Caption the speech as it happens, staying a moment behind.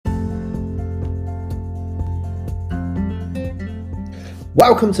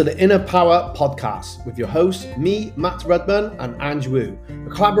Welcome to the Inner Power Podcast with your hosts, me, Matt Rudman, and Ange Wu. A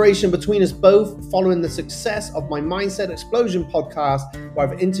collaboration between us both following the success of my Mindset Explosion podcast, where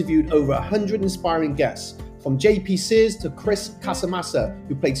I've interviewed over 100 inspiring guests, from JP Sears to Chris Casamassa,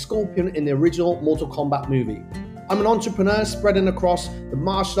 who played Scorpion in the original Mortal Kombat movie. I'm an entrepreneur spreading across the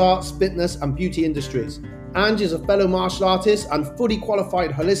martial arts, fitness, and beauty industries. Ange is a fellow martial artist and fully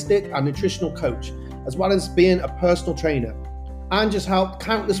qualified holistic and nutritional coach, as well as being a personal trainer. Ange has helped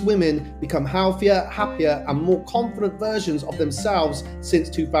countless women become healthier, happier, and more confident versions of themselves since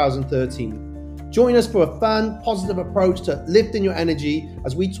 2013. Join us for a fun, positive approach to lifting your energy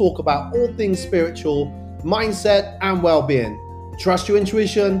as we talk about all things spiritual, mindset, and well-being. Trust your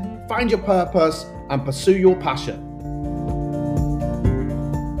intuition, find your purpose, and pursue your passion.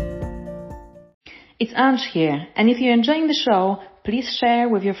 It's Ange here, and if you're enjoying the show, please share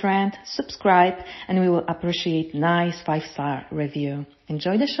with your friend, subscribe, and we will appreciate nice 5-star review.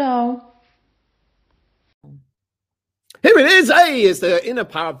 Enjoy the show. Here it is. Hey, it's the Inner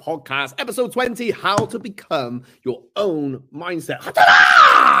Power Podcast, episode 20, How to Become Your Own Mindset.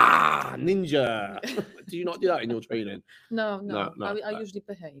 Ninja. Do you not do that in your training? No. I usually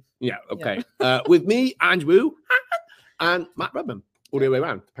behave. Yeah, okay. Yeah. With me, Ange Wu, and Matt Rudman. All the way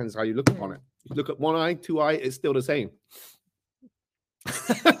around. Depends how you look upon it. You look at one eye, two eye, it's still the same.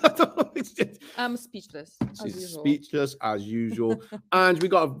 I'm speechless. She's speechless as usual. And we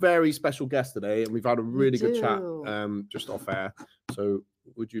got a very special guest today, and we've had a really good chat just off air. So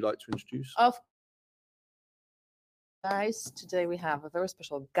would you like to introduce? Guys, today we have a very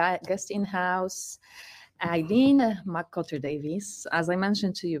special guest in-house, Eileen McCotter-Davies. As I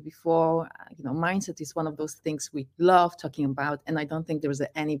mentioned to you before, mindset is one of those things we love talking about, and I don't think there's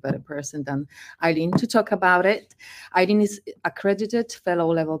any better person than Eileen to talk about it. Eileen is accredited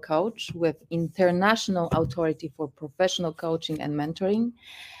fellow level coach with international authority for professional coaching and mentoring,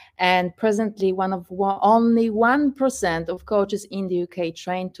 and presently one of only 1% of coaches in the UK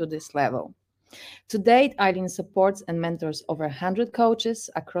trained to this level. To date, Eileen supports and mentors over 100 coaches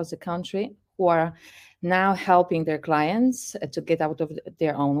across the country who are now helping their clients to get out of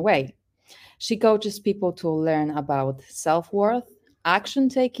their own way. She coaches people to learn about self-worth,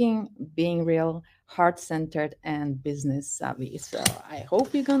 action-taking, being real, heart-centered, and business savvy. So I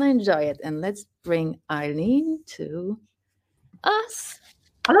hope you're going to enjoy it. And let's bring Eileen to us.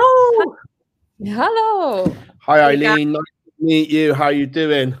 Hello. Hello. Hi, Eileen. Nice to meet you. How are you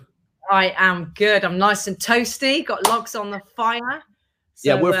doing? I am good. I'm nice and toasty. Got logs on the fire. So,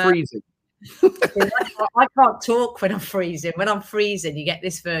 yeah, we're freezing. I can't talk when I'm freezing. When I'm freezing, you get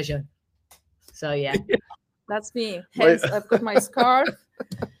this version. So yeah, that's me. Hence, I've got my scarf.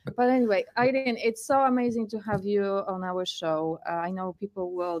 But anyway, Eileen, it's so amazing to have you on our show. I know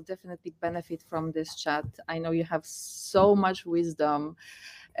people will definitely benefit from this chat. I know you have so much wisdom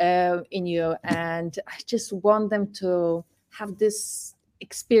in you, and I just want them to have this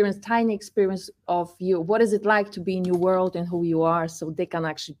tiny experience of you. What is it like to be in your world and who you are, so they can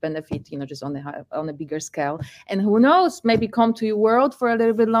actually benefit, just on a bigger scale. And who knows, maybe come to your world for a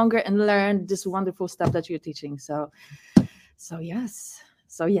little bit longer and learn this wonderful stuff that you're teaching. So yes,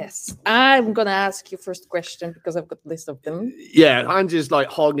 I'm gonna ask you first question because I've got a list of them. Yeah, I'm just like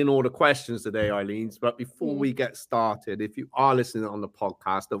hogging all the questions today, Eileen. But before we get started, if you are listening on the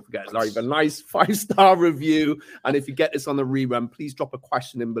podcast, don't forget to leave a nice 5-star review. And if you get this on the rerun, please drop a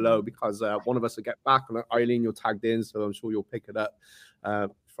question in below, because one of us will get back. And Eileen, you're tagged in, so I'm sure you'll pick it up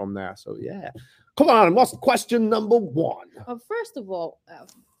from there. So yeah, come on. What's question number one? First of all,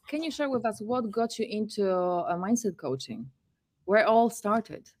 can you share with us what got you into mindset coaching? Where it all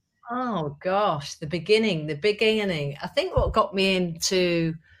started? Oh gosh, the beginning. I think what got me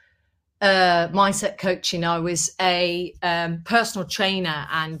into mindset coaching, I was a personal trainer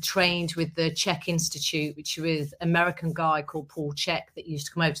and trained with the Chek Institute, which was an American guy called Paul Chek that used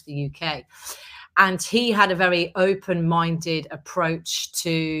to come over to the UK. And he had a very open-minded approach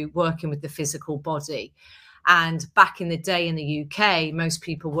to working with the physical body. And back in the day in the UK, most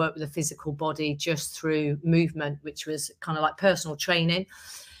people work with the physical body just through movement, which was kind of like personal training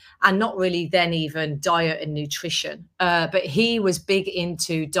and not really then even diet and nutrition. But he was big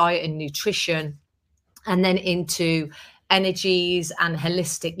into diet and nutrition, and then into energies and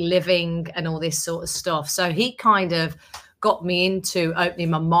holistic living and all this sort of stuff. So he kind of got me into opening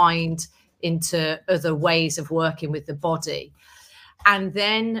my mind into other ways of working with the body. And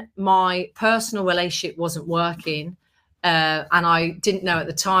then my personal relationship wasn't working. And I didn't know at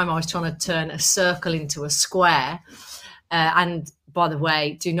the time I was trying to turn a circle into a square. And by the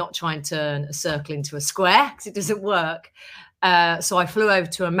way, do not try and turn a circle into a square, because it doesn't work. So I flew over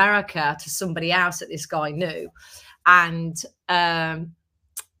to America to somebody else that this guy knew. And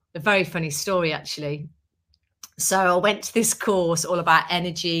a very funny story, actually. So I went to this course all about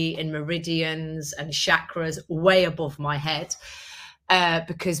energy and meridians and chakras, way above my head,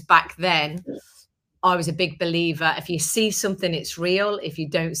 because back then I was a big believer, if you see something, it's real. If you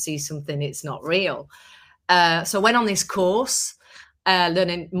don't see something, it's not real. So I went on this course,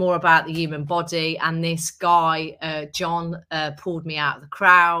 learning more about the human body. And this guy, John, pulled me out of the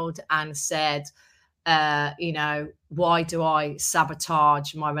crowd and said, you know, why do I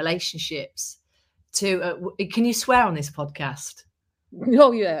sabotage my relationships? Can you swear on this podcast?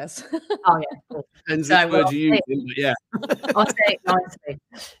 Oh, yes. Oh, yeah. Cool. Depends which word you use, yeah. I'll say it nicely.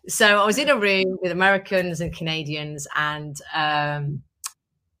 So I was in a room with Americans and Canadians, and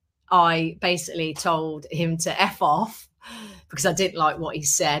I basically told him to F off because I didn't like what he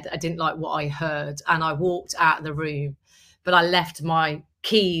said. I didn't like what I heard. And I walked out of the room, but I left my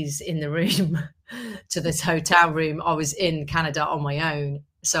keys in the room to this hotel room. I was in Canada on my own.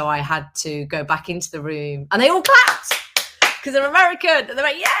 So I had to go back into the room, and they all clapped because they're American. And they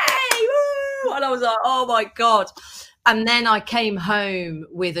went, yay, woo! And I was like, oh my God. And then I came home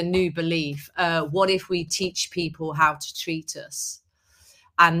with a new belief. What if we teach people how to treat us?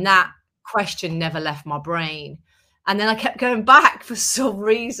 And that question never left my brain. And then I kept going back for some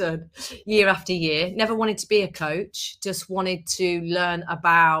reason, year after year. Never wanted to be a coach, just wanted to learn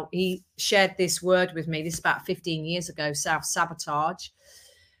about, he shared this word with me, this is about 15 years ago, self-sabotage.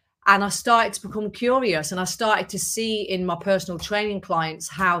 And I started to become curious, and I started to see in my personal training clients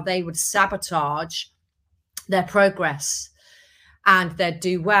how they would sabotage their progress, and they'd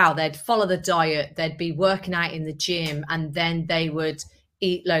do well. They'd follow the diet. They'd be working out in the gym, and then they would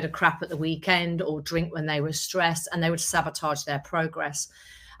eat a load of crap at the weekend or drink when they were stressed, and they would sabotage their progress.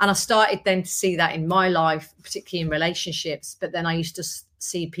 And I started then to see that in my life, particularly in relationships. But then I used to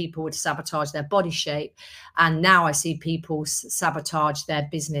see people would sabotage their body shape. And now I see people sabotage their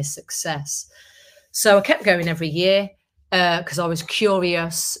business success. So I kept going every year because I was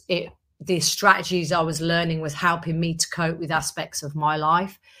curious. The strategies I was learning was helping me to cope with aspects of my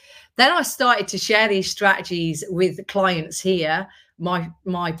life. Then I started to share these strategies with clients here, my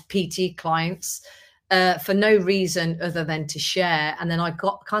PT clients, for no reason other than to share. And then I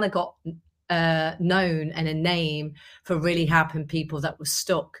got known and a name for really helping people that were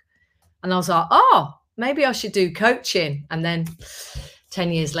stuck. And I was like, oh, maybe I should do coaching. And then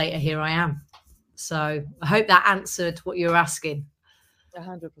 10 years later, here I am. So I hope that answered what you were asking.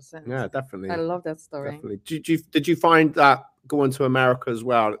 100%. Yeah, definitely. I love that story. Definitely. Did you find that going to America as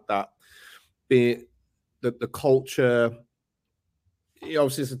well, that being the culture,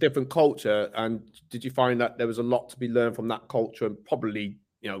 obviously it's a different culture, and did you find that there was a lot to be learned from that culture, and probably,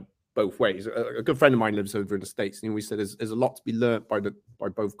 you know, both ways? A good friend of mine lives over in the States, and he always said there's a lot to be learned by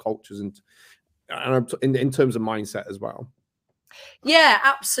both cultures, and in terms of mindset as well. Yeah,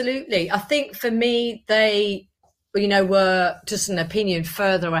 absolutely. I think for me, they, you know, were, just an opinion,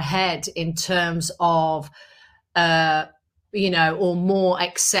 further ahead in terms of, you know, or more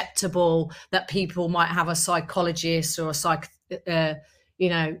acceptable that people might have a psychologist or a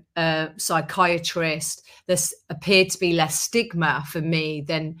psychiatrist. This appeared to be less stigma for me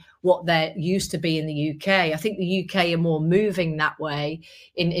than what there used to be in the UK. I think the UK are more moving that way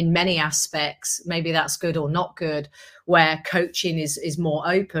in many aspects. Maybe that's good or not good, where coaching is more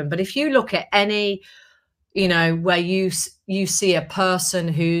open. But if you look at any, you know, where you see a person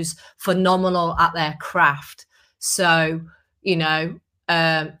who's phenomenal at their craft. So, you know,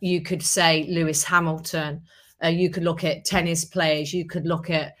 you could say Lewis Hamilton. You could look at tennis players. You could look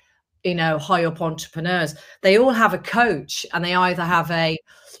at, you know, high up entrepreneurs. They all have a coach, and they either have a,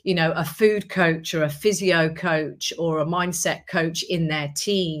 you know, a food coach or a physio coach or a mindset coach in their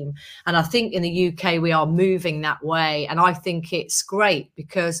team. And I think in the UK, we are moving that way. And I think it's great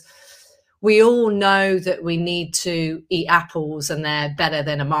because we all know that we need to eat apples and they're better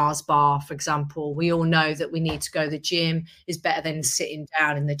than a Mars bar, for example. We all know that we need to go to the gym is better than sitting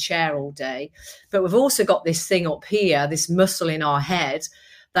down in the chair all day. But we've also got this thing up here, this muscle in our head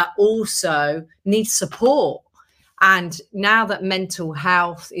that also needs support. And now that mental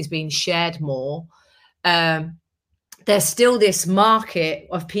health is being shared more, there's still this market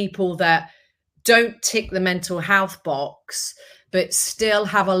of people that don't tick the mental health box, but still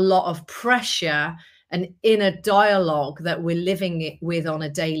have a lot of pressure and inner dialogue that we're living it with on a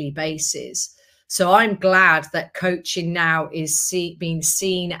daily basis. So I'm glad that coaching now is being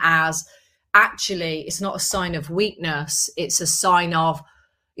seen as, actually, it's not a sign of weakness. It's a sign of,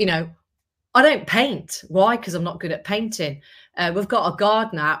 you know, I don't paint. Why? Because I'm not good at painting. We've got a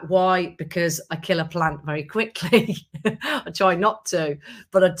gardener. Why? Because I kill a plant very quickly. I try not to,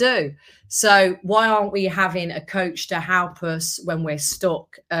 but I do. So why aren't we having a coach to help us when we're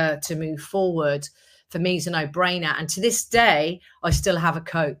stuck to move forward? For me, it's a no-brainer. And to this day, I still have a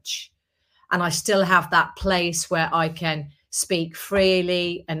coach, and I still have that place where I can speak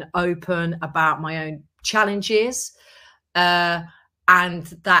freely and open about my own challenges. And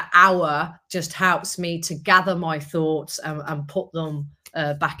that hour just helps me to gather my thoughts and put them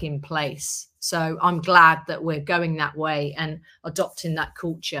back in place. So I'm glad that we're going that way and adopting that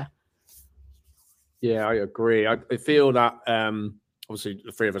culture. Yeah, I agree. I feel that obviously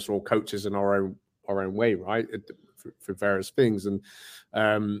the three of us are all coaches in our own way, right? For various things. And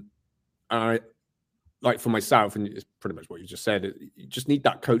I, like for myself, and it's pretty much what you just said, you just need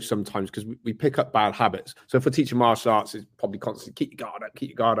that coach sometimes, because we pick up bad habits. So for teaching martial arts, it's probably constantly keep your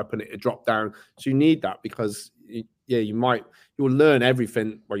guard up, and it drop down. So you need that, because you'll learn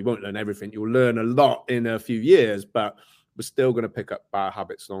everything. Well, you won't learn everything. You'll learn a lot in a few years, but we're still going to pick up bad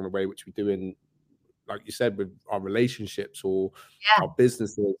habits along the way, which we do in, like you said, with our relationships or our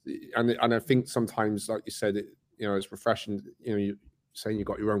businesses. And I think sometimes, like you said, it's refreshing. You saying you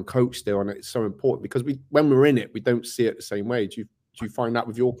got your own coach still, and it's so important, because when we're in it, we don't see it the same way. Do you find that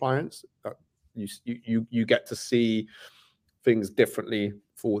with your clients, that you get to see things differently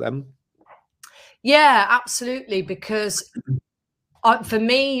for them? Yeah, absolutely. Because for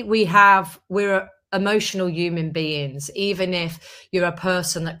me, we're emotional human beings. Even if you're a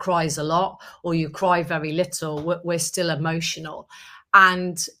person that cries a lot or you cry very little, we're still emotional.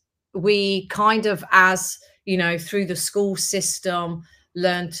 And we kind of, as through the school system,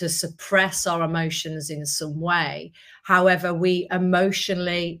 learn to suppress our emotions in some way. However,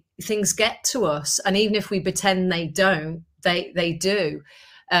 things get to us, and even if we pretend they don't, they do.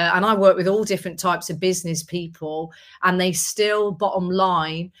 And I work with all different types of business people, and they still, bottom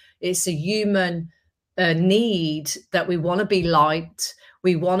line, it's a human need that we want to be liked,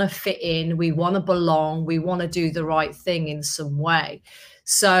 we want to fit in, we want to belong, we want to do the right thing in some way.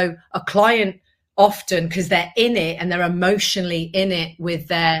 So a client, often, because they're in it and they're emotionally in it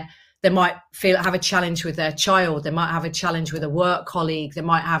they might have a challenge with their child, they might have a challenge with a work colleague, they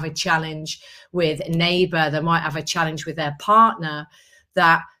might have a challenge with a neighbor, they might have a challenge with their partner,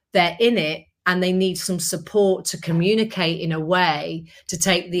 that they're in it and they need some support to communicate in a way to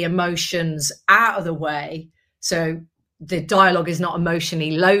take the emotions out of the way, so the dialogue is not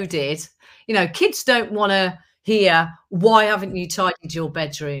emotionally loaded. Kids don't want to hear, why haven't you tidied your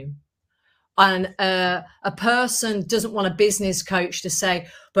bedroom? And a person doesn't want a business coach to say,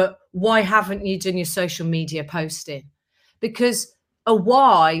 but why haven't you done your social media posting? Because a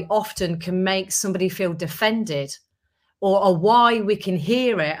why often can make somebody feel defended, or a why, we can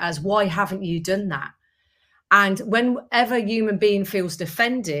hear it as, why haven't you done that? And whenever a human being feels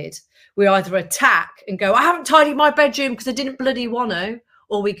defended, we either attack and go, I haven't tidied my bedroom because I didn't bloody want to,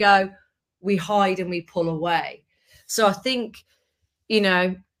 or we hide and we pull away. So I think,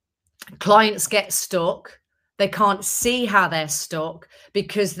 clients get stuck. They can't see how they're stuck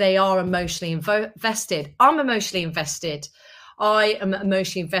because they are emotionally invested. I'm emotionally invested. I am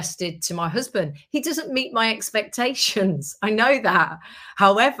emotionally invested to my husband. He doesn't meet my expectations. I know that.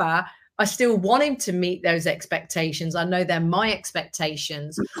 However, I still want him to meet those expectations. I know they're my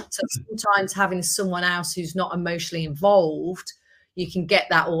expectations. So sometimes having someone else who's not emotionally involved, you can get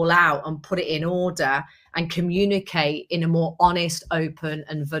that all out and put it in order and communicate in a more honest, open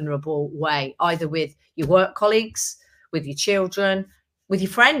and vulnerable way, either with your work colleagues, with your children, with your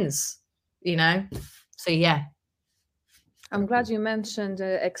friends, So, yeah. I'm glad you mentioned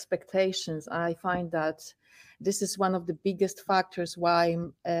expectations. I find that this is one of the biggest factors why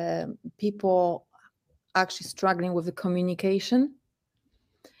people actually struggling with the communication.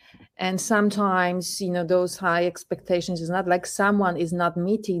 And sometimes, those high expectations is not like someone is not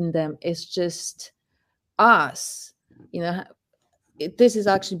meeting them. It's just us, this is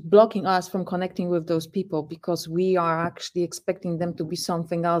actually blocking us from connecting with those people, because we are actually expecting them to be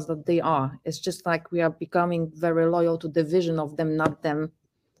something else that they are. It's just like we are becoming very loyal to the vision of them, not them.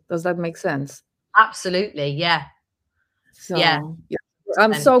 Does that make sense? Absolutely. Yeah. So, yeah.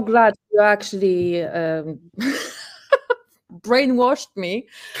 I'm so glad you actually brainwashed me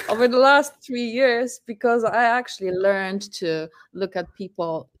over the last 3 years, because I actually learned to look at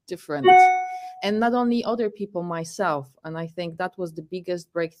people different, and not only other people, myself. And I think that was the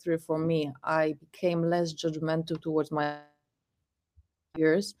biggest breakthrough for me. I became less judgmental towards my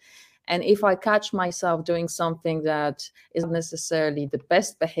peers. And if I catch myself doing something that isn't necessarily the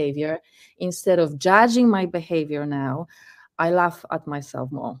best behavior, instead of judging my behavior now, I laugh at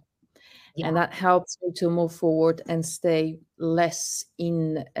myself more. and that helps me to move forward and stay less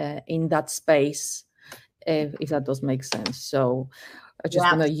in that space, if that does make sense. So I just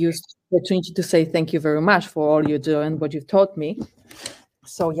want to use the opportunity to say thank you very much for all you do and what you've taught me.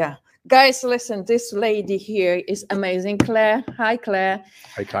 So yeah, guys, listen, this lady here is amazing. Claire. Hi, Claire.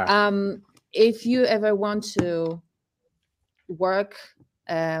 Hi, Claire. If you ever want to work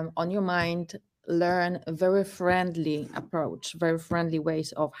on your mind, learn a very friendly approach, very friendly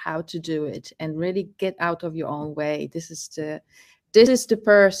ways of how to do it, and really get out of your own way, this is the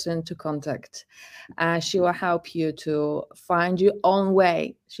person to contact. She will help you to find your own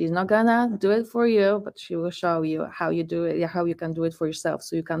way. She's not gonna do it for you, but she will show you how you do it, how you can do it for yourself,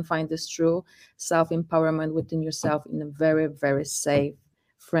 so you can find this true self-empowerment within yourself in a very, very safe,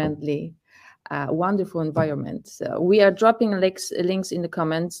 friendly, wonderful environment. So we are dropping links in the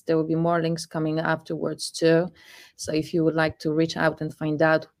comments. There will be more links coming afterwards too. So if you would like to reach out and find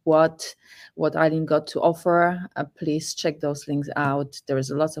out what Eileen got to offer, please check those links out. There is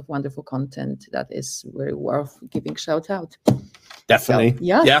lots of wonderful content that is very worth giving shout out. Definitely. So,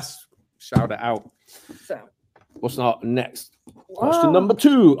 yeah. Yes. Shout it out. So what's our next question? Number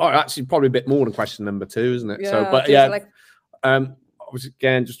 2. Oh, actually, probably a bit more than question number 2, isn't it? Yeah, so, but yeah.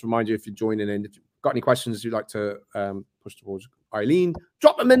 Again, just to remind you, if you're joining in, if you've got any questions you'd like to push towards Eileen,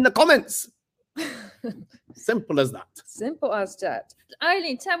 drop them in the comments. Simple as that. Simple as that.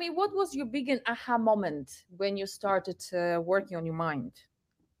 Eileen, tell me, what was your big aha moment when you started working on your mind?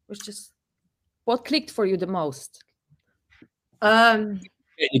 What clicked for you the most?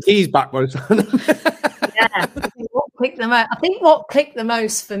 Get your keys back, Rose. Yeah. I think what clicked the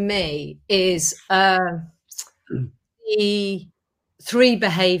most for me is the 3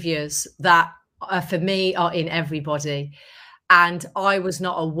 behaviors that for me are in everybody, and I was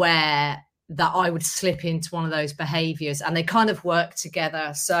not aware that I would slip into one of those behaviors, and they kind of work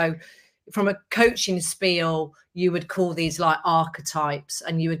together. So from a coaching spiel, you would call these like archetypes,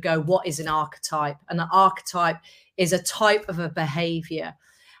 and you would go, what is an archetype? And an archetype is a type of a behavior.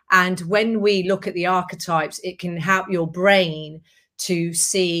 And when we look at the archetypes, it can help your brain to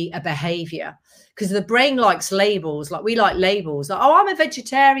see a behavior, because the brain likes labels. Like we like labels, like, oh, I'm a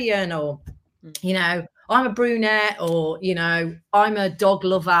vegetarian, or, you know, I'm a brunette, or, you know, I'm a dog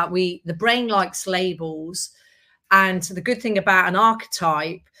lover. The brain likes labels. And the good thing about an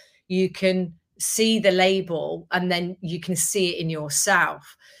archetype, you can see the label and then you can see it in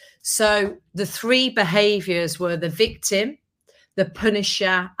yourself. So the 3 behaviors were the victim, the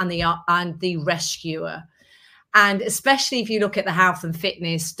punisher, and the rescuer. And especially if you look at the health and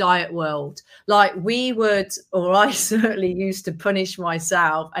fitness diet world, like I certainly used to punish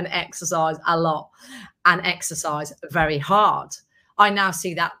myself and exercise a lot and exercise very hard. I now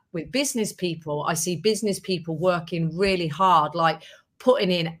see that with business people. I see business people working really hard, like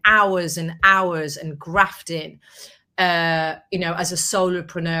putting in hours and hours and grafting, you know, as a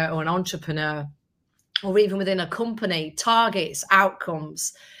solopreneur or an entrepreneur, or even within a company, targets,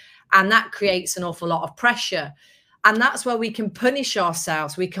 outcomes. And that creates an awful lot of pressure. And that's where we can punish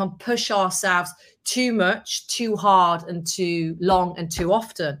ourselves. We can push ourselves too much, too hard, and too long and too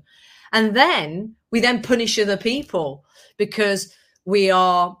often. And then we punish other people because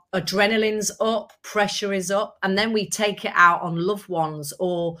adrenaline's up, pressure is up. And then we take it out on loved ones,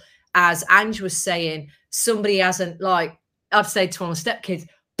 or as Ange was saying, somebody hasn't, like I've said to one of my stepkids,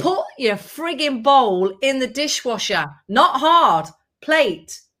 put your frigging bowl in the dishwasher, not hard,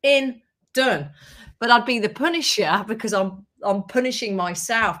 plate in, done. But I'd be the punisher because I'm punishing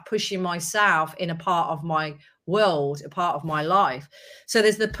myself, pushing myself in a part of my world, a part of my life. So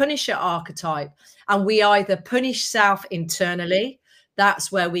there's the punisher archetype, and we either punish self internally.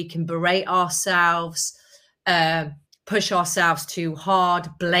 That's where we can berate ourselves, push ourselves too hard,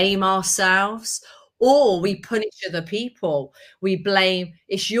 blame ourselves, or we punish other people. We blame,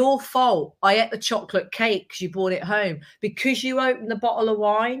 it's your fault. I ate the chocolate cake because you brought it home. Because you opened the bottle of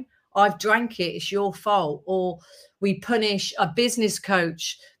wine, I've drank it, it's your fault. Or we punish a business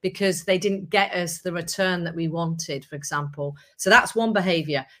coach because they didn't get us the return that we wanted, for example. So that's one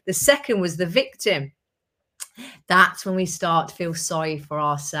behavior. The second was the victim. That's when we start to feel sorry for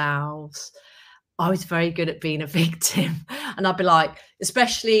ourselves. I was very good at being a victim. And I'd be like,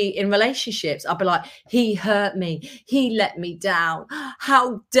 especially in relationships, I'd be like, he hurt me. He let me down.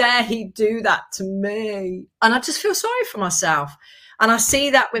 How dare he do that to me? And I just feel sorry for myself. And I see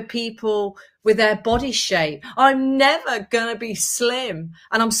that with people with their body shape. I'm never going to be slim.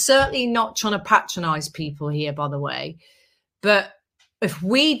 And I'm certainly not trying to patronize people here, by the way. But if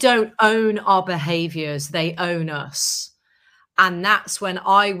we don't own our behaviors, they own us. And that's when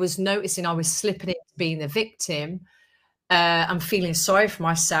I was noticing I was slipping into being the victim. I'm feeling sorry for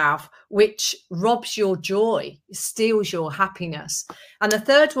myself, which robs your joy, steals your happiness. And the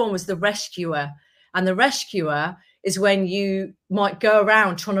third one was the rescuer. And the rescuer is when you might go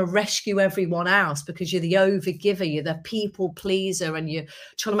around trying to rescue everyone else because you're the overgiver, you're the people pleaser, and you're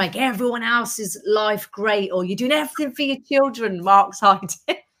trying to make everyone else's life great, or you're doing everything for your children. Matt's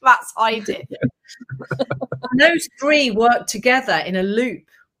hiding. And those three work together in a loop.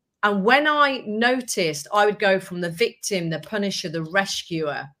 And when I noticed, I would go from the victim, the punisher, the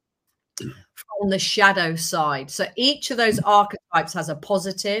rescuer, from the shadow side. So each of those archetypes has a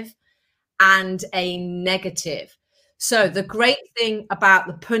positive and a negative. So the great thing about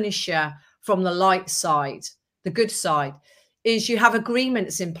the punisher from the light side, the good side, is you have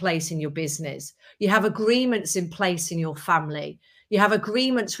agreements in place in your business. You have agreements in place in your family. You have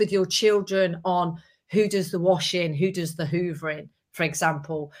agreements with your children on who does the washing, who does the hoovering, for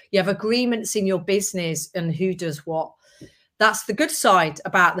example. You have agreements in your business and who does what. That's the good side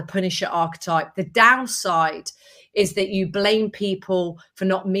about the punisher archetype. The downside is that you blame people for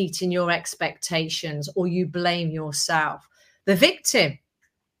not meeting your expectations, or you blame yourself. The victim,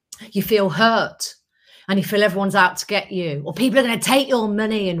 you feel hurt and you feel everyone's out to get you, or people are going to take your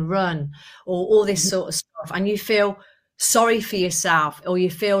money and run, or all this sort of stuff. And you feel sorry for yourself, or you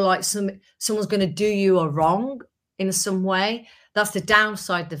feel like someone's going to do you a wrong in some way. That's the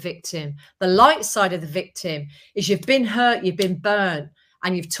downside, the victim. The light side of the victim is you've been hurt, you've been burnt,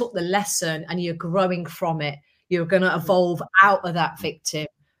 and you've took the lesson and you're growing from it. You're going to evolve out of that victim.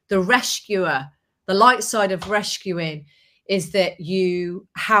 The rescuer, the light side of rescuing, is that you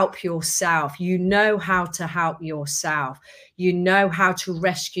help yourself. You know how to help yourself. You know how to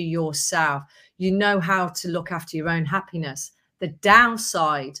rescue yourself. You know how to look after your own happiness. The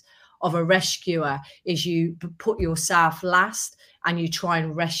downside of a rescuer is you put yourself last and you try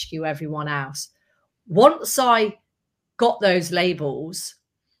and rescue everyone else. Once I got those labels,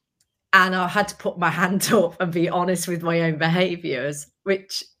 and I had to put my hand up and be honest with my own behaviors,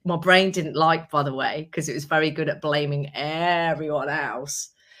 which my brain didn't like, by the way, because it was very good at blaming everyone else.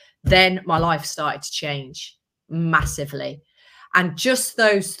 Then my life started to change massively. And just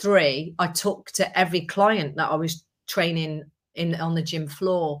those three, I took to every client that I was training on the gym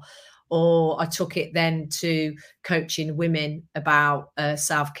floor, or I took it then to coaching women about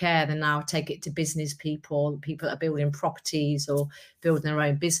self-care. Then now I take it to business people that are building properties or building their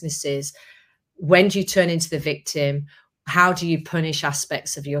own businesses. When do you turn into the victim? How do you punish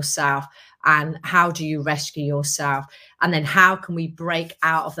aspects of yourself? And how do you rescue yourself? And then how can we break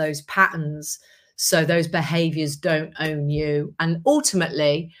out of those patterns so those behaviors don't own you? And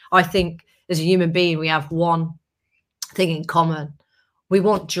ultimately, I think as a human being, we have one thing in common. We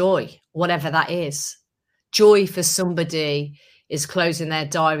want joy, whatever that is. Joy for somebody is closing their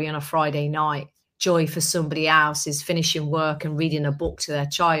diary on a Friday night. Joy for somebody else is finishing work and reading a book to their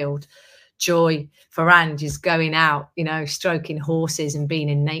child. Joy for Ange is going out, stroking horses and being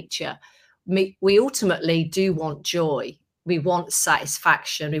in nature. We ultimately do want joy. We want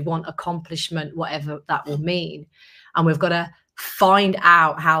satisfaction. We want accomplishment, whatever that will mean. And we've got to find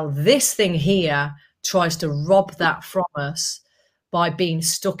out how this thing here tries to rob that from us by being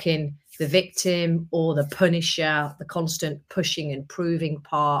stuck in the victim or the punisher, the constant pushing and proving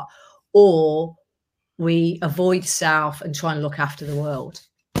part, or we avoid self and try and look after the world.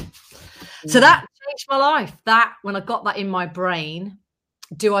 So that changed my life. That, when I got that in my brain,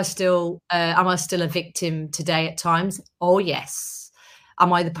 am I still a victim today at times? Oh, yes.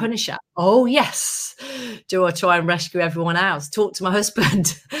 Am I the punisher? Oh, yes. Do I try and rescue everyone else? Talk to my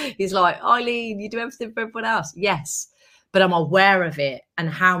husband. He's like, Eileen, you do everything for everyone else. Yes. But I'm aware of it, and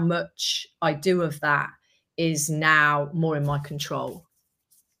how much I do of that is now more in my control.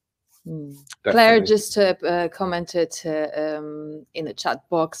 Claire just commented in the chat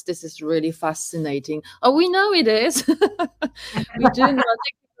box, this is really fascinating. Oh, we know it is. We do know. Thank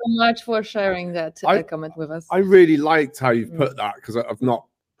you so much for sharing that comment with us. I really liked how you put that, because I've not,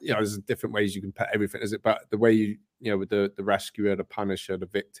 there's different ways you can put everything, is it? But the way you with the rescuer, the punisher, the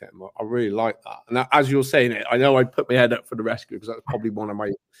victim, I really like that. And as you're saying it, I know I put my head up for the rescuer because that's probably one of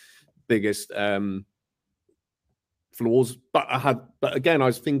my biggest flaws. But again, I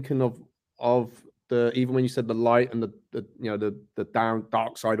was thinking of the, even when you said the light and the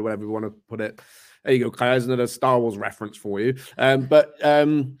dark side, or whatever you want to put it. There you go, Claire. There's another Star Wars reference for you. But I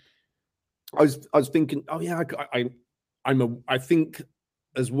was thinking, oh yeah, I think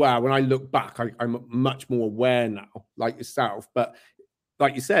as well, when I look back, I'm much more aware now, like yourself. But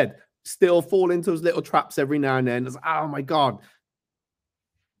like you said, still fall into those little traps every now and then. It's, oh my God,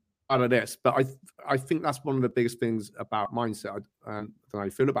 out of this. But I think that's one of the biggest things about mindset. I don't know how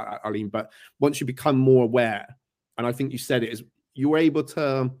you feel about that, Eileen, but once you become more aware I think you said it, is you were able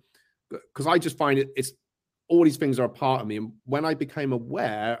to, because I just find it's all these things are a part of me. And when I became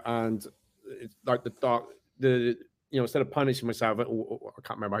aware, and it's like instead of punishing myself, or I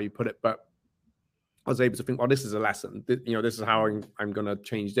can't remember how you put it, but I was able to think, well, this is a lesson. This is how I'm going to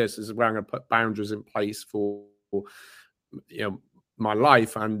change this. This is where I'm going to put boundaries in place for, my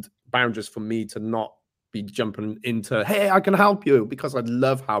life, and boundaries for me to not be jumping into, hey, I can help you, because I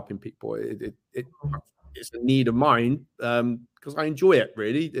love helping people. It's a need of mine, because I enjoy it,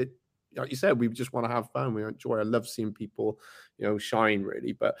 really. Like you said, we just want to have fun. We enjoy. I love seeing people, shine,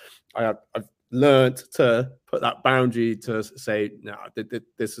 really. But I've learned to put that boundary to say, no,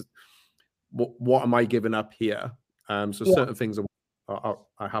 this is what am I giving up here? Certain things I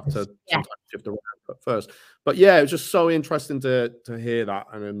have to sometimes shift around first. But yeah, it was just so interesting to hear that,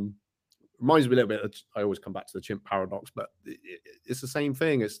 and reminds me a little bit. I always come back to the chimp paradox, but it's the same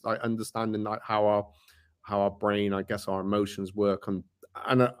thing. It's like understanding like how our brain, I guess, our emotions work, and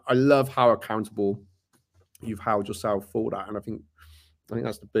I love how accountable you've held yourself for that. And I think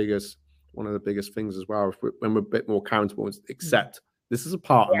that's one of the biggest things as well. When we're a bit more accountable, accept this is a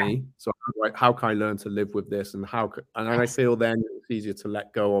part of me. So how can I learn to live with this? And I feel then it's easier to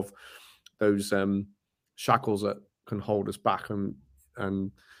let go of those shackles that can hold us back,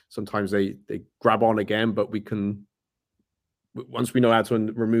 and sometimes they grab on again, but we can, once we know how to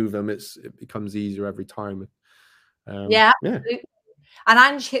remove them, it becomes easier every time. Absolutely. And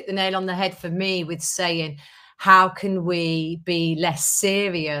Ange hit the nail on the head for me with saying, how can we be less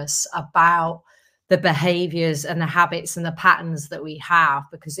serious about the behaviors and the habits and the patterns that we have,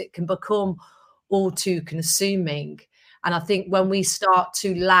 because it can become all too consuming. And I think when we start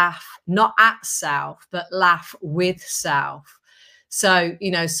to laugh, not at self, but laugh with self. So,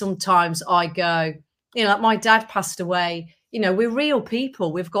 sometimes I go, like my dad passed away, we're real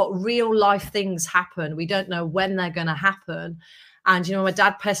people. We've got real life things happen. We don't know when they're going to happen. And, my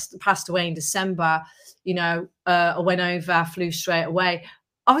dad passed away in December. I went over, flew straight away.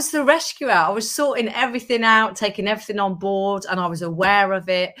 I was the rescuer. I was sorting everything out, taking everything on board, and I was aware of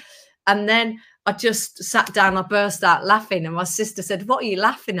it. And then I just sat down, I burst out laughing. And my sister said, "What are you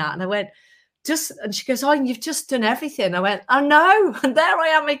laughing at?" And I went, and she goes, "Oh, you've just done everything." I went, "Oh no," and there I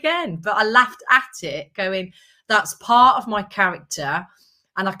am again. But I laughed at it, going, that's part of my character,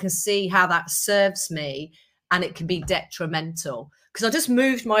 and I can see how that serves me, and it can be detrimental. Because I just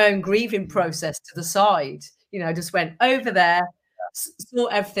moved my own grieving process to the side, just went over there,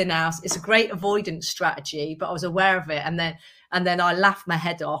 sort everything out. It's a great avoidance strategy, but I was aware of it. And then I laughed my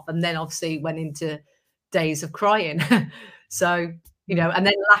head off, and then obviously went into days of crying. So, and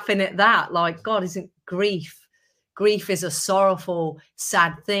then laughing at that, like, God, isn't grief is a sorrowful,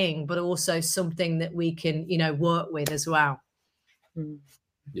 sad thing, but also something that we can, work with as well.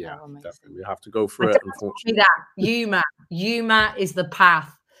 Yeah, definitely. We have to go through it, unfortunately. That humor is the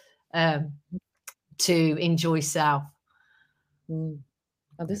path to enjoy self.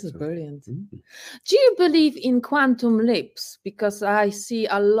 Oh, this is brilliant. Do you believe in quantum leaps? Because I see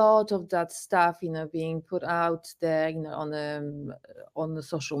a lot of that stuff, being put out there, on the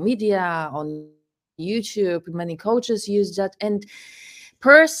social media, on YouTube. Many coaches use that. And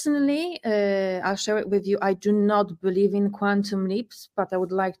personally, I'll share it with you. I do not believe in quantum leaps, but I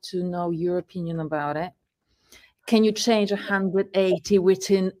would like to know your opinion about it. Can you change 180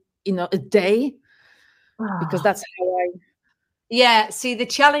 within, a day? Because that's how Yeah, see, the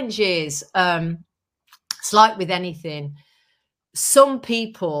challenge is, it's like with anything, some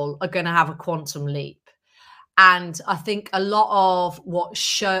people are going to have a quantum leap. And I think a lot of what,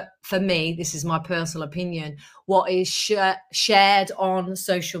 for me, this is my personal opinion, what is shared on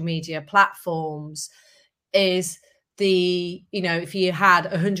social media platforms is if you had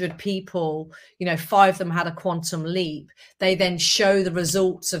 100 people, 5 of them had a quantum leap, they then show the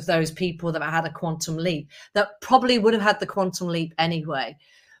results of those people that had a quantum leap that probably would have had the quantum leap anyway.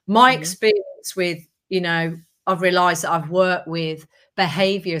 My experience with, I've realized that I've worked with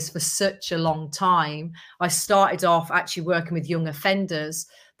behaviors for such a long time. I started off actually working with young offenders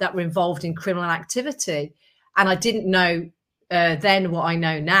that were involved in criminal activity. And I didn't know then what I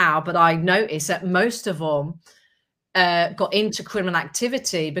know now, but I noticed that most of them got into criminal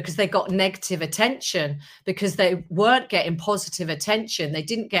activity because they got negative attention, because they weren't getting positive attention. They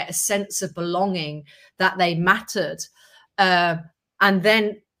didn't get a sense of belonging, that they mattered. And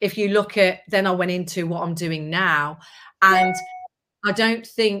then if you look at, then I went into what I'm doing now, and I don't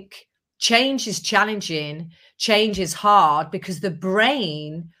think change is challenging. Change is hard because the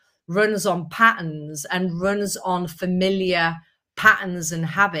brain runs on patterns and runs on familiar patterns and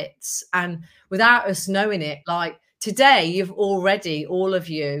habits. And without us knowing it, like today, you've already, all of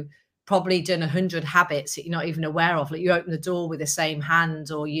you, probably done 100 habits that you're not even aware of. Like you open the door with the same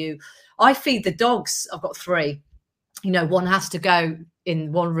hand, or I feed the dogs. I've got 3. You know, one has to go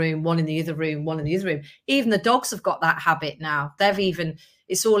in one room, one in the other room, one in the other room. Even the dogs have got that habit now.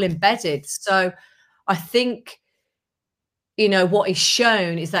 It's all embedded. So I think, you know, what is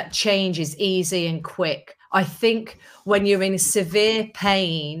shown is that change is easy and quick. I think when you're in severe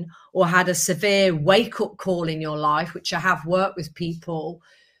pain or had a severe wake-up call in your life, which I have worked with people,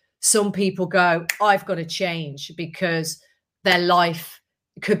 some people go, I've got to change because their life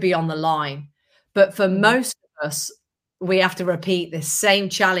could be on the line. But for most of us, we have to repeat this same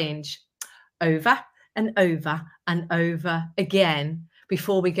challenge over and over and over again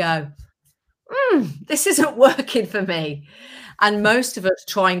before we go, this isn't working for me. And most of us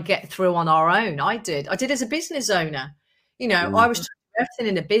try and get through on our own. I did as a business owner. You know, I was trying to do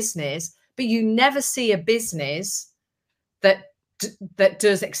everything in a business, but you never see a business that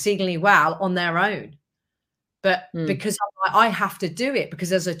does exceedingly well on their own. But because I have to do it,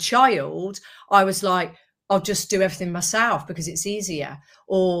 because as a child, I was like, I'll just do everything myself because it's easier.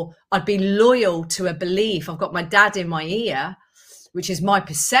 Or I'd be loyal to a belief. I've got my dad in my ear, which is my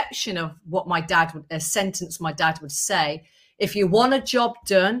perception of what a sentence my dad would say. If you want a job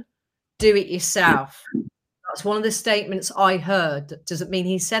done, do it yourself. That's one of the statements I heard. Doesn't mean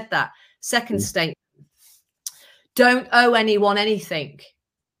he said that. Second statement, don't owe anyone anything.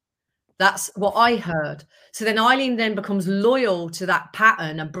 That's what I heard. So then Eileen then becomes loyal to that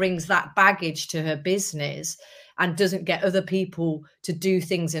pattern and brings that baggage to her business and doesn't get other people to do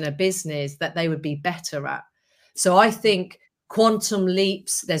things in a business that they would be better at. So I think quantum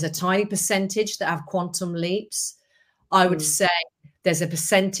leaps, there's a tiny percentage that have quantum leaps. I would say there's a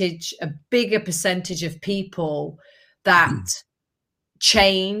bigger percentage of people that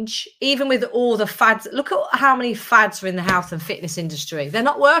change, even with all the fads. Look at how many fads are in the health and fitness industry. They're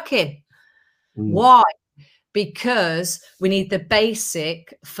not working. Why? Because we need the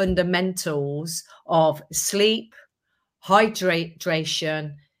basic fundamentals of sleep,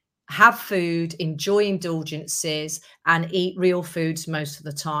 hydration, have food, enjoy indulgences, and eat real foods most of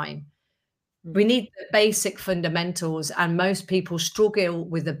the time. We need the basic fundamentals, and most people struggle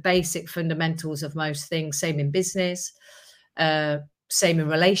with the basic fundamentals of most things. Same in business, same in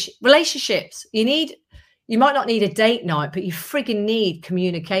relationships. You might not need a date night, but you frigging need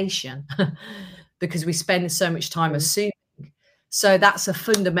communication because we spend so much time assuming. So that's a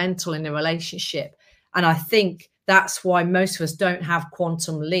fundamental in a relationship. And I think that's why most of us don't have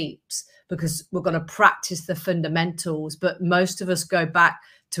quantum leaps, because we're going to practice the fundamentals. But most of us go back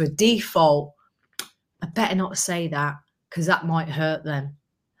to a default. I better not say that because that might hurt them.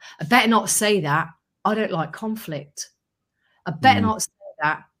 I better not say that. I don't like conflict. I better not say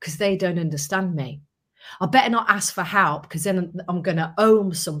that because they don't understand me. I better not ask for help because then I'm going to owe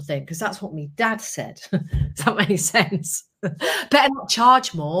them something, because that's what my dad said. Does that make sense? Better not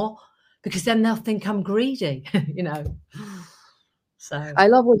charge more because then they'll think I'm greedy, you know. So I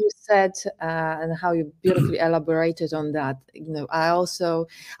love what you said and how you beautifully elaborated on that. You know,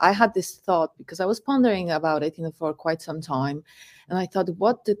 I had this thought because I was pondering about it, you know, for quite some time, and I thought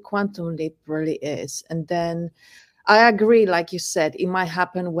what the quantum leap really is. And then I agree, like you said, it might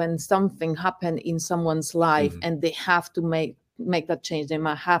happen when something happened in someone's life and they have to make that change. They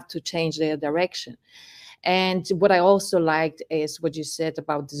might have to change their direction. And what I also liked is what you said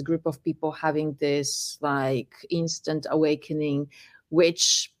about this group of people having this like instant awakening,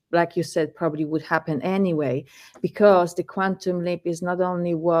 which, like you said, probably would happen anyway, because the quantum leap is not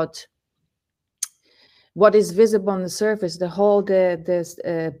only what is visible on the surface, the whole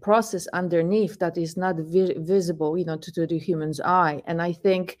process underneath that is not visible, you know, to the human's eye. And I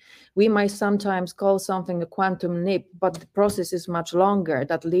think we might sometimes call something a quantum leap, but the process is much longer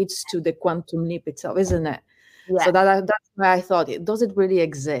that leads to the quantum leap itself, isn't it? Yeah. So that's why I thought, does it really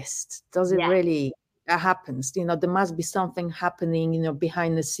exist? Does it really happens? You know, there must be something happening, you know,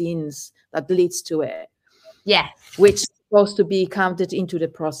 behind the scenes that leads to it. Yeah. Which is supposed to be counted into the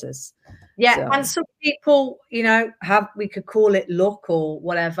process. Yeah, so. And some people, you know, we could call it luck or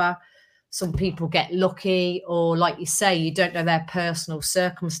whatever. Some people get lucky, or like you say, you don't know their personal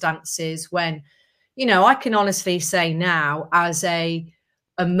circumstances. When, you know, I can honestly say now, as a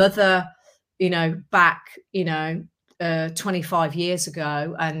mother, you know, back, you know, 25 years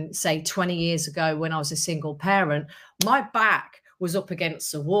ago, and say 20 years ago when I was a single parent, my back was up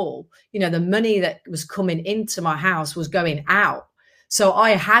against the wall. You know, the money that was coming into my house was going out. So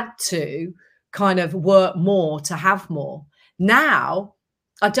I had to kind of work more to have more. Now,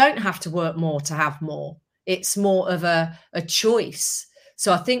 I don't have to work more to have more. It's more of a choice.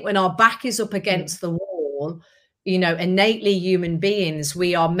 So I think when our back is up against the wall, you know, innately human beings,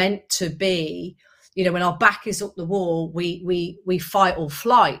 we are meant to be, you know, when our back is up the wall, we fight or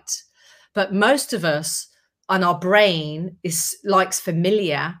flight. But most of us, and our brain likes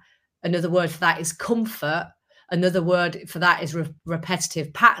familiar. Another word for that is comfort. Another word for that is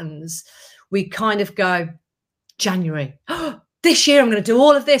repetitive patterns. We kind of go, January, oh, this year I'm going to do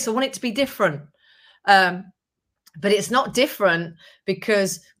all of this. I want it to be different. But it's not different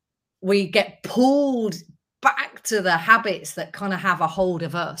because we get pulled back to the habits that kind of have a hold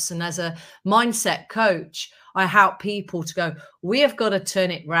of us. And as a mindset coach, I help people to go, we have got to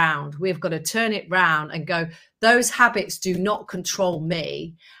turn it round. We've got to turn it round and go, those habits do not control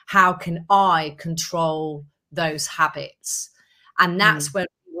me. How can I control those habits? And that's when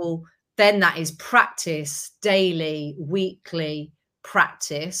people, then that is practice, daily, weekly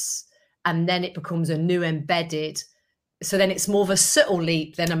practice. And then it becomes a new embedded. So then it's more of a subtle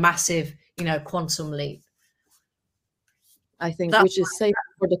leap than a massive, you know, quantum leap. I think, which is safe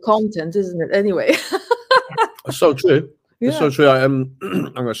for the content, isn't it? Anyway. It's so true. Yeah. It's so true. I'm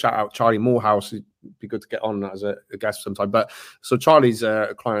going to shout out Charlie Morehouse. It'd be good to get on as a guest sometime. But so Charlie's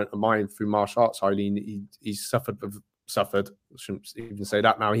a client of mine through martial arts, Eileen. He's suffered. I shouldn't even say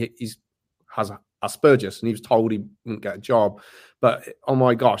that now. He has Asperger's, and he was told he wouldn't get a job. But oh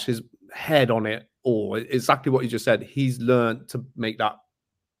my gosh, his head on it all. Exactly what you just said. He's learned to make that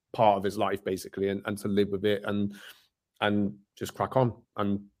part of his life, basically, and to live with it and just crack on.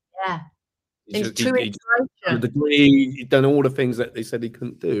 And yeah. He's done a degree, he's done all the things that they said he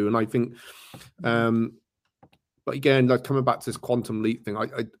couldn't do. And I think, but again, like coming back to this quantum leap thing,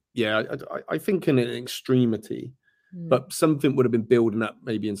 I think in an extremity, but something would have been building up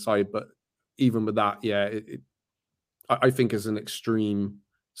maybe inside. But even with that, I think as an extreme,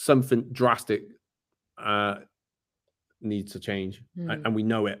 something drastic needs to change. And we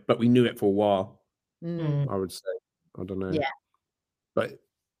know it, but we knew it for a while, I would say. I don't know. Yeah. But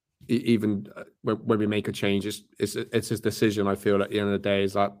even when we make a change, it's his decision. I feel at the end of the day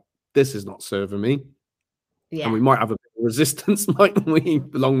is that this is not serving me, and we might have a bit of resistance, mightn't we,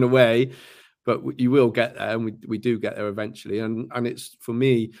 along the way? But you will get there, and we do get there eventually. And it's, for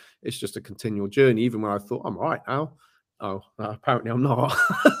me, it's just a continual journey. Even when I thought I'm all right now, apparently I'm not.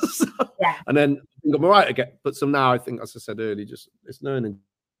 And then I think I'm all right again. But so now I think, as I said earlier, just it's learning.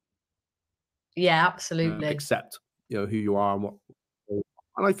 Yeah, absolutely. Accept, who you are and what.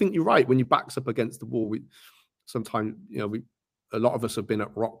 And I think you're right. When your back's up against the wall, sometimes, a lot of us have been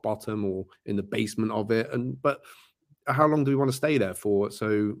at rock bottom or in the basement of it. But how long do we want to stay there for?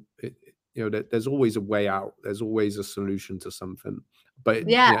 So, there's always a way out. There's always a solution to something. But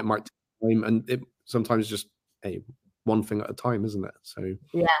it might take time, and it sometimes just one thing at a time, isn't it? So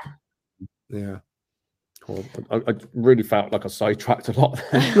yeah. Cool. I really felt like I sidetracked a lot.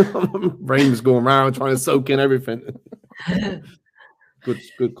 Brain was going around trying to soak in everything.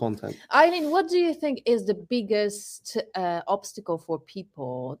 Good content. Eileen, what do you think is the biggest obstacle for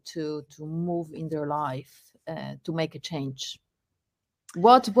people to move in their life, to make a change?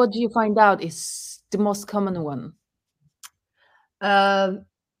 What do you find out is the most common one? I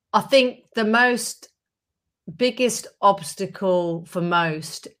think the biggest obstacle for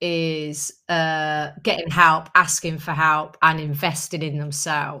most is getting help, asking for help, and investing in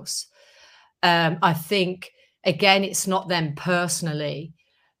themselves. I think, again, it's not them personally.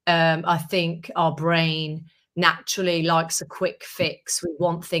 I think our brain naturally likes a quick fix. We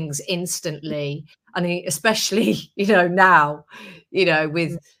want things instantly. I mean, especially, now,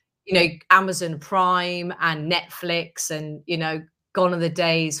 with, Amazon Prime and Netflix and, gone are the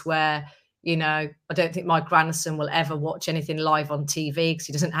days where, I don't think my grandson will ever watch anything live on TV because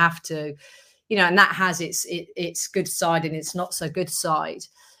he doesn't have to, and that has its good side and its not so good side.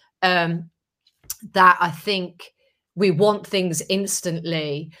 That I think we want things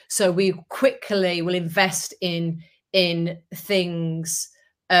instantly, so we quickly will invest in things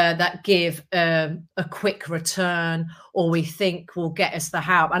that give a quick return, or we think will get us the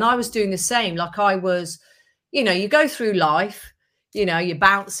help. And I was doing the same. Like I was, you go through life, you're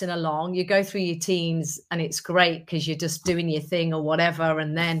bouncing along, you go through your teens, and it's great because you're just doing your thing or whatever,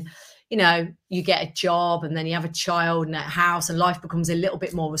 and then you get a job, and then you have a child and a house, and life becomes a little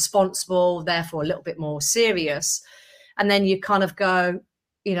bit more responsible, therefore a little bit more serious. And then you kind of go,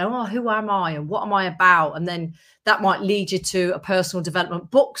 who am I and what am I about? And then that might lead you to a personal development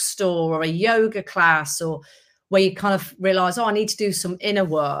bookstore or a yoga class, or where you kind of realize, I need to do some inner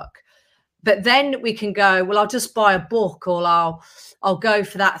work. But then we can go, well, I'll just buy a book, or I'll go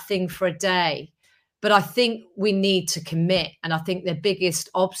for that thing for a day. But I think we need to commit. And I think the biggest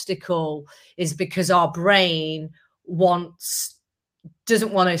obstacle is because our brain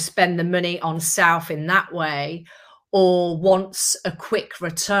doesn't want to spend the money on self in that way, or wants a quick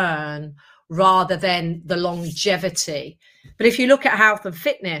return rather than the longevity. But if you look at health and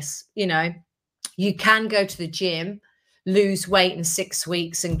fitness, you know, you can go to the gym, lose weight in 6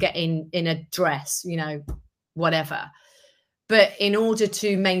 weeks and get in a dress, you know, whatever. But in order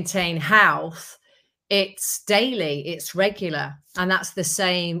to maintain health, it's daily, it's regular. And that's the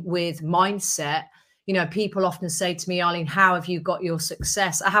same with mindset. You know, people often say to me, Arlene, how have you got your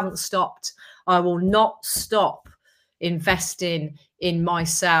success? I haven't stopped. I will not stop investing in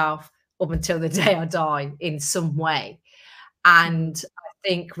myself up until the day I die in some way. And I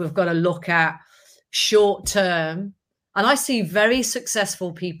think we've got to look at short term. And I see very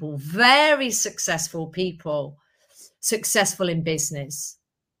successful people, successful in business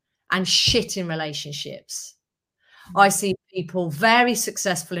and shit in relationships. I see people very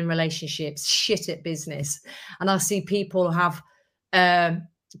successful in relationships, shit at business. And I see people have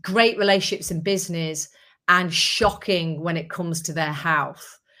great relationships in business and shocking when it comes to their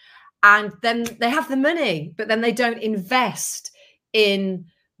health. And then they have the money, but then they don't invest in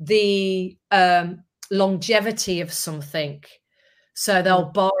the longevity of something. So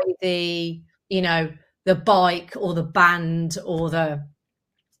they'll buy the, you know, the bike or the band or the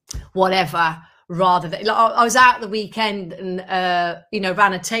whatever, rather than, like, I was out the weekend and, you know,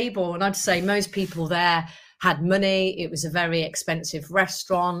 ran a table, and I'd say most people there had money. It was a very expensive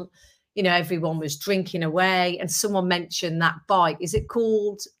restaurant. You know, everyone was drinking away, and someone mentioned that bike. Is it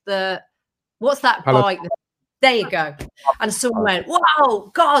called what's that bike? There you go. And someone went,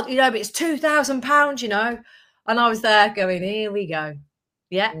 wow, God, you know, but it's £2,000, you know. And I was there going, here we go.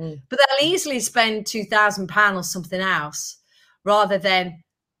 Yeah. But they'll easily spend £2,000 on something else rather than,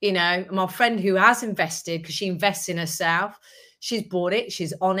 you know, my friend who has invested, because she invests in herself, she's bought it,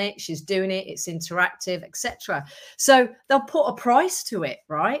 she's on it, she's doing it, it's interactive, etc. So they'll put a price to it,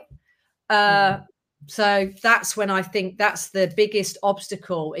 right? So that's when I think that's the biggest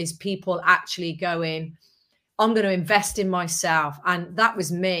obstacle, is people actually going, I'm going to invest in myself. And that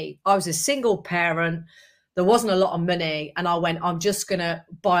was me. I was a single parent. There wasn't a lot of money. And I went, I'm just going to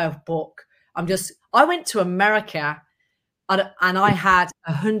buy a book. I went to America and I had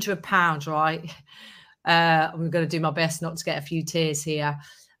 £100, right? I'm going to do my best not to get a few tears here.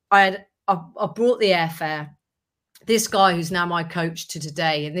 I brought the airfare. This guy who's now my coach to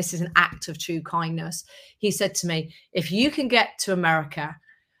today, and this is an act of true kindness, he said to me, if you can get to America,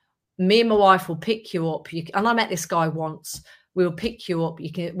 me and my wife will pick you up. And I met this guy once. We will pick you up.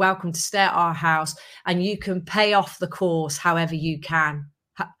 You can welcome to stay at our house, and you can pay off the course however you can.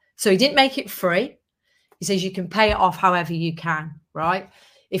 So he didn't make it free. He says you can pay it off however you can, right?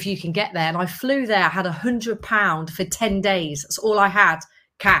 If you can get there. And I flew there. I had £100 for 10 days. That's all I had,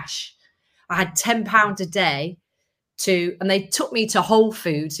 cash. I had £10 a day and they took me to Whole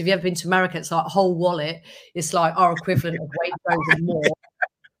Foods. If you've ever been to America, it's like Whole Wallet. It's like our equivalent of Waitrose and more.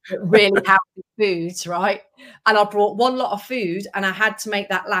 Really healthy foods, right? And I brought one lot of food and I had to make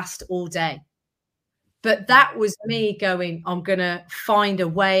that last all day. But that was me going, I'm going to find a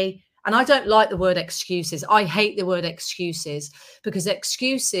way. And I don't like the word excuses. I hate the word excuses, because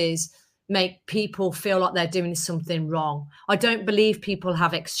excuses make people feel like they're doing something wrong. I don't believe people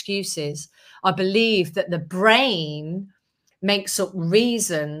have excuses. I believe that the brain makes up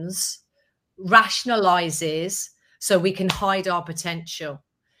reasons, rationalizes, so we can hide our potential.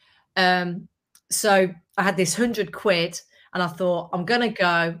 So I had this £100 and I thought, I'm going to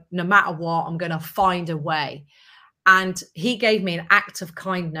go no matter what, I'm going to find a way. And he gave me an act of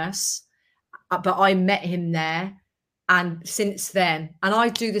kindness, but I met him there. And since then, and I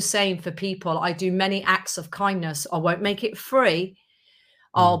do the same for people. I do many acts of kindness. I won't make it free,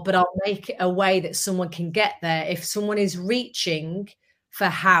 but I'll make it a way that someone can get there. If someone is reaching for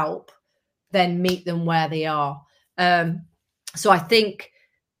help, then meet them where they are. So I think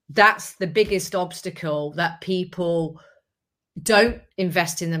that's the biggest obstacle, that people don't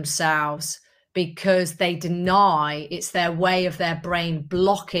invest in themselves because they deny. It's their way of their brain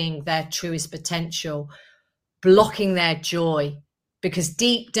blocking their truest potential, blocking their joy, because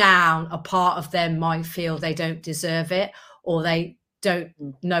deep down a part of them might feel they don't deserve it, or they don't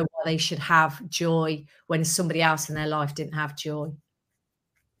know why they should have joy when somebody else in their life didn't have joy.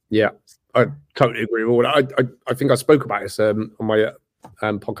 Yeah, I totally agree with all that. I think I spoke about this on my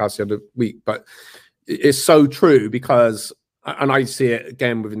podcast the other week, but it's so true, because, and I see it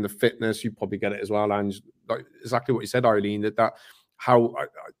again within the fitness, you probably get it as well, and like exactly what you said, Arlene, that how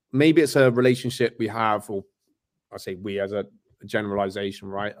maybe it's a relationship we have, or I say we as a generalization,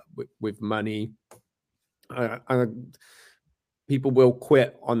 right, with money, and people will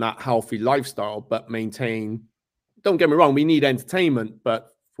quit on that healthy lifestyle but maintain don't get me wrong, we need entertainment,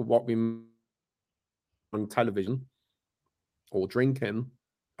 but for what we on television or drinking,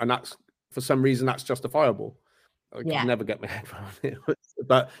 and that's for some reason that's justifiable. I can never get my head around it,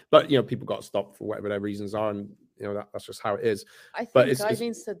 but you know, people got to stop for whatever their reasons are, and you know that's just how it is. I think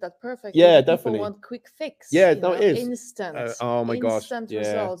Eileen said that perfectly. Yeah, people definitely want quick fix. Yeah, no, it is instant. Oh my gosh, instant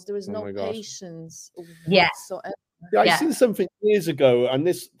results. There is no patience. Whatsoever. Yeah, I seen something years ago, and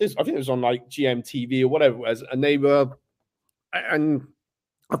this I think it was on like GMTV or whatever it was, and they were, and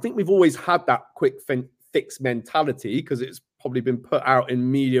I think we've always had that quick fix mentality because it's probably been put out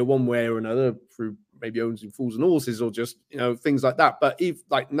in media one way or another through maybe Owns and Fools and Horses or just, you know, things like that. But if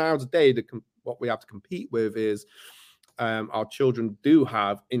like now today, what we have to compete with is our children do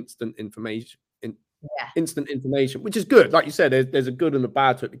have instant information. Instant information, which is good. Like you said, there's a good and a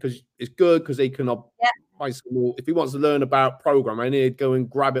bad to it, because it's good because they can if he wants to learn about programming, he'd go and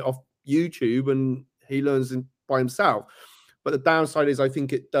grab it off YouTube and he learns by himself. But the downside is, I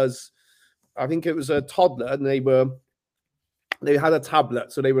think it was a toddler, and they had a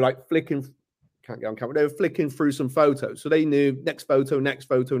tablet, so they were like flicking, can't get on camera, they were flicking through some photos, so they knew next photo, next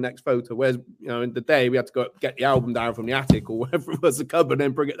photo, next photo. Whereas, you know, in the day we had to go get the album down from the attic or whatever it was, the cupboard, and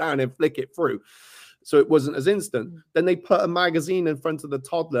then bring it down and flick it through. So it wasn't as instant. Then they put a magazine in front of the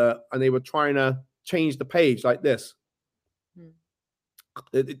toddler and they were trying to change the page like this.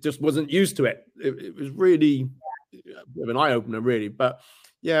 It just wasn't used to it. It was really an eye-opener, really. But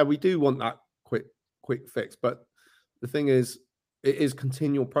yeah, we do want that quick fix. But the thing is, it is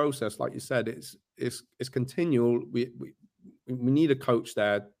continual process. Like you said, it's continual. We need a coach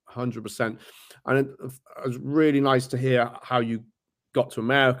there 100%. And it was really nice to hear how you got to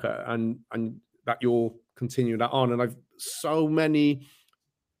America and that you'll continue that on. And I've so many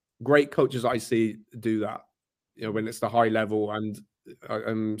great coaches I see do that, you know, when it's the high level. And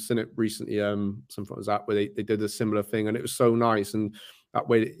I've seen it recently, something was that where they did a similar thing, and it was so nice. And that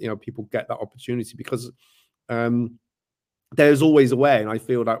way, you know, people get that opportunity, because there's always a way. And I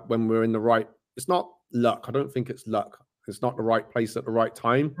feel that when we're in the right, it's not luck. I don't think it's luck. It's not the right place at the right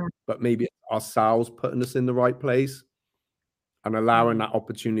time, but maybe it's ourselves putting us in the right place and allowing that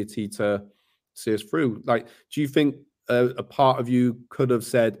opportunity to see us through. Like, do you think a part of you could have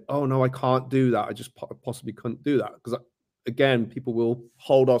said, oh no, I can't do that, I just possibly couldn't do that? Because again, people will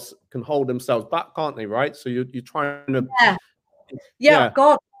can hold themselves back, can't they? Right? So you're trying to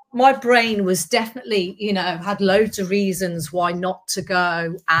God, my brain was definitely, you know, had loads of reasons why not to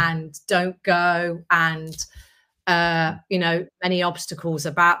go and don't go, and you know, many obstacles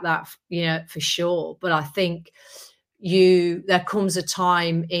about that, you know, for sure. But I think there comes a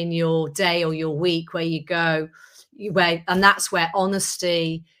time in your day or your week where you go, and that's where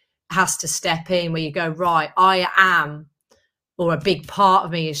honesty has to step in, where you go, right, I am, or a big part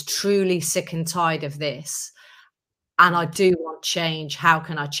of me is truly sick and tired of this, and I do want change. How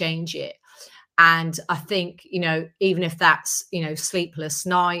can I change it? And I think, you know, even if that's, you know, sleepless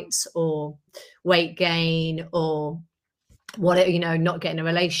nights or weight gain or whatever, you know, not getting a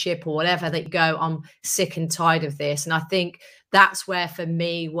relationship or whatever, that you go, I'm sick and tired of this. And I think that's where, for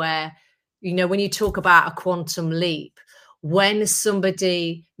me, where, you know, when you talk about a quantum leap, when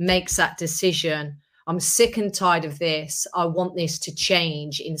somebody makes that decision, I'm sick and tired of this, I want this to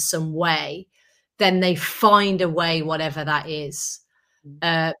change in some way, then they find a way, whatever that is.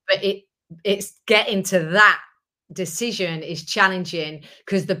 But it's getting to that decision is challenging,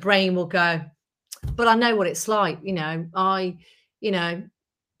 because the brain will go, but I know what it's like, you know,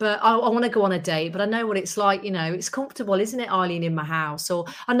 but I want to go on a date, but I know what it's like, you know, it's comfortable, isn't it, Eileen, in my house? Or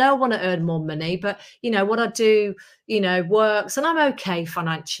I know I want to earn more money, but, you know, what I do, you know, works, and I'm okay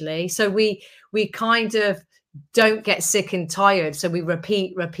financially. So we kind of don't get sick and tired. So we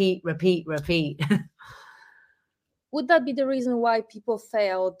repeat. Would that be the reason why people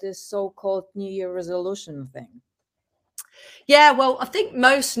fail this so-called New Year resolution thing? Yeah, well, I think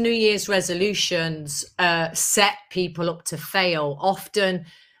most New Year's resolutions set people up to fail. Often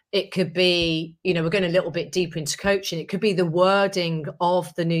it could be, you know, we're going a little bit deeper into coaching, it could be the wording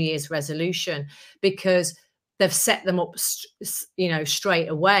of the New Year's resolution, because they've set them up, you know, straight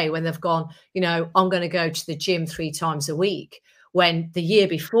away, when they've gone, you know, I'm going to go to the gym 3 times a week, when the year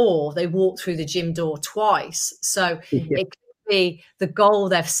before they walked through the gym door twice. So it could be the goal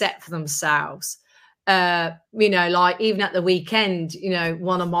they've set for themselves. You know, like even at the weekend, you know,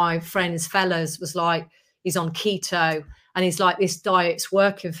 one of my friends' fellas was like, he's on keto, and he's like, this diet's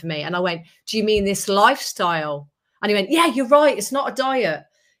working for me. And I went, do you mean this lifestyle? And he went, yeah, you're right, it's not a diet,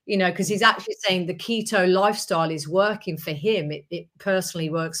 you know, because he's actually saying the keto lifestyle is working for him. It personally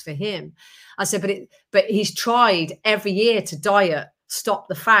works for him. I said, but he's tried every year to diet, stop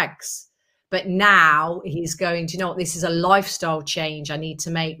the fags, But now he's going, do you know what? This is a lifestyle change I need to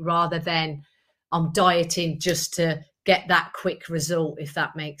make, rather than I'm dieting just to get that quick result, if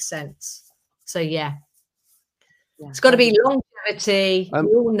that makes sense. So yeah, it's got to be longevity. We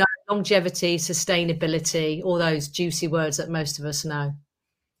all know longevity, sustainability, all those juicy words that most of us know.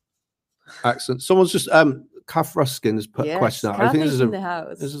 Excellent. Someone's just Kath Ruskin has put a question out. I think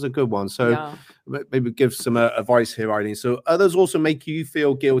this is a good one. So maybe give some advice here, Eileen. So others also make you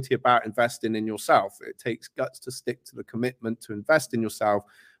feel guilty about investing in yourself. It takes guts to stick to the commitment to invest in yourself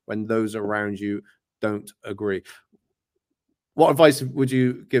when those around you don't agree. What advice would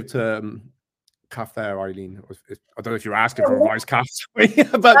you give to Kath there, Eileen? I don't know if you're asking for advice, Kath,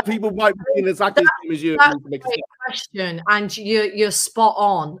 but people might be feeling exactly the same as you. That's a great question, and you're spot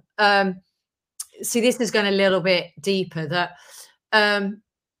on. See, this is going a little bit deeper, that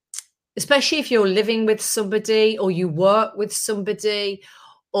especially if you're living with somebody or you work with somebody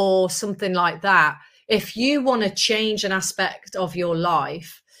or something like that, if you want to change an aspect of your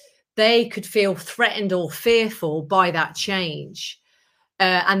life, they could feel threatened or fearful by that change.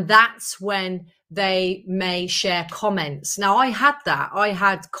 And that's when they may share comments. Now, I had that. I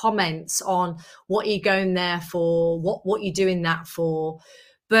had comments on, what are you going there for? What are you doing that for?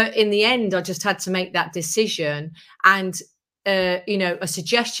 But in the end, I just had to make that decision. And, you know, a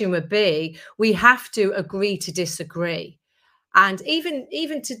suggestion would be, we have to agree to disagree. And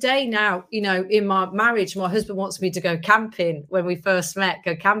even today now, you know, in my marriage, my husband wants me to go camping. When we first met,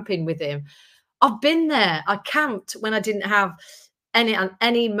 go camping with him. I've been there. I camped when I didn't have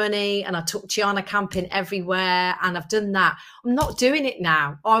any money, and I took Gianna camping everywhere, and I've done that. I'm not doing it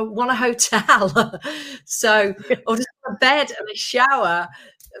now. I want a hotel. So, or just a bed and a shower.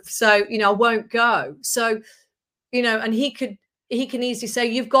 So, you know, I won't go. So, you know, and he can easily say,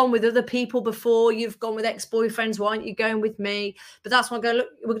 you've gone with other people before, you've gone with ex-boyfriends, why aren't you going with me? But that's when I go, look,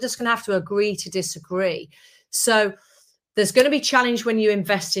 we're just going to have to agree to disagree. So there's going to be challenge when you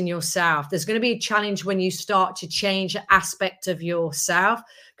invest in yourself. There's going to be a challenge when you start to change an aspect of yourself,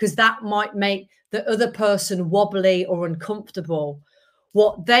 because that might make the other person wobbly or uncomfortable.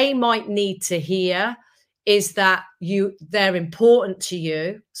 What they might need to hear is that they're important to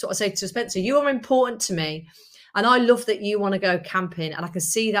you. So I say to Spencer, you are important to me. And I love that you want to go camping, and I can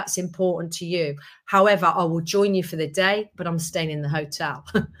see that's important to you. However, I will join you for the day, but I'm staying in the hotel.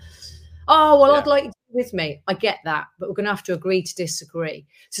 Oh, well, yeah. I'd like you to be with me. I get that, but we're going to have to agree to disagree.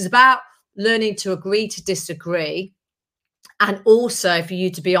 So it's about learning to agree to disagree, and also for you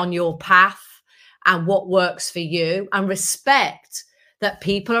to be on your path and what works for you, and respect that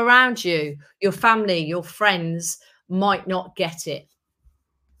people around you, your family, your friends, might not get it.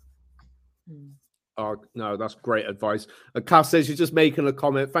 Oh, no, that's great advice. Kath says she's just making a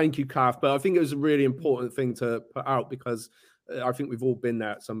comment. Thank you, Kath. But I think it was a really important thing to put out, because I think we've all been there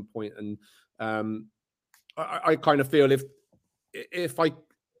at some point. And I kind of feel if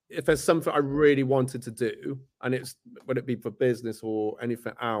there's something I really wanted to do, and it's, would it be for business or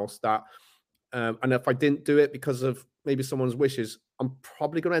anything else, that and if I didn't do it because of maybe someone's wishes, I'm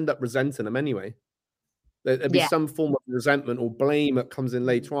probably going to end up resenting them anyway. There'd be some form of resentment or blame that comes in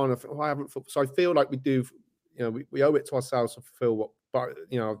later on. So I feel like we do, you know, we owe it to ourselves to fulfill what, but,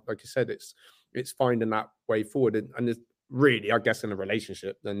 you know, like you said, it's finding that way forward. And it's really, I guess, in a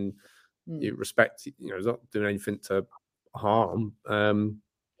relationship, then you respect, you know, it's not doing anything to harm.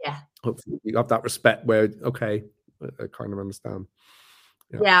 Hopefully you have that respect where, okay, I kind of understand.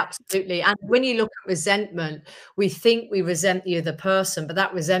 Yeah, absolutely. And when you look at resentment, we think we resent the other person, but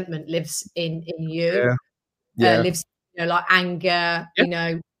that resentment lives in you. Lives, you know, like anger, you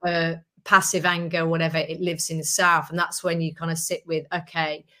know, passive anger, whatever, it lives in self. And that's when you kind of sit with,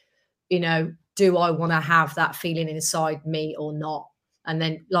 okay, you know, do I want to have that feeling inside me or not? And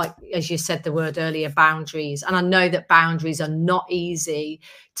then, like, as you said the word earlier, boundaries. And I know that boundaries are not easy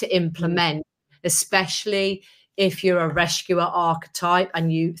to implement, especially if you're a rescuer archetype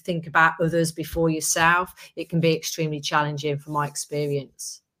and you think about others before yourself. It can be extremely challenging from my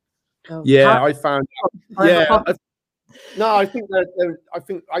experience. I found, I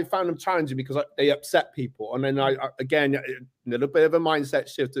think I found them challenging because they upset people. And then again, a little bit of a mindset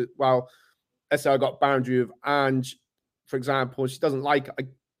shift. Well, let's say I got a boundary with Ange, for example, she doesn't like it. I'm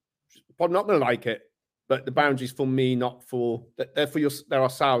probably not going to like it, but the boundaries for me, not for, they're for they're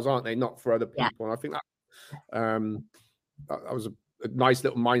ourselves, aren't they? Not for other people. And I think that was a nice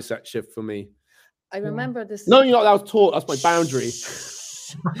little mindset shift for me. I remember this. No, you're not. That was taught. That's my boundary.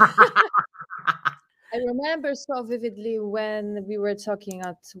 I remember so vividly when we were talking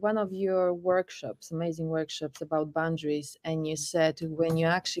at one of your workshops, amazing workshops about boundaries, and you said when you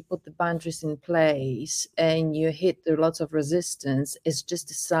actually put the boundaries in place and you hit lots of resistance, it's just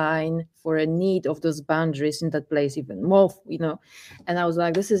a sign for a need of those boundaries in that place even more, And I was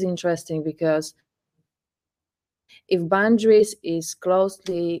like, this is interesting, because if boundaries is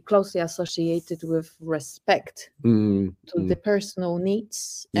closely associated with respect to the personal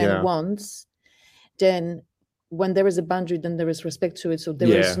needs and wants, then when there is a boundary, then there is respect to it. So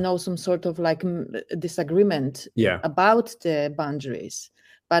there is no some sort of like disagreement about the boundaries.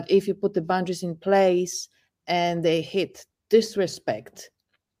 But if you put the boundaries in place and they hit disrespect,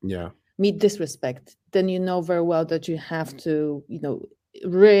 meet disrespect, then you know very well that you have to,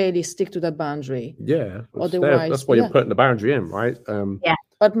 really stick to that boundary. Otherwise, that's why you're putting the boundary in, right?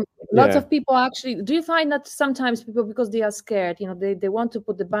 But lots of people actually, do you find that sometimes people, because they are scared, they want to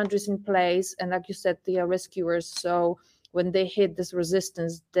put the boundaries in place, and like you said, they are rescuers, so when they hit this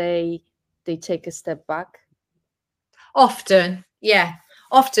resistance, they take a step back? Often,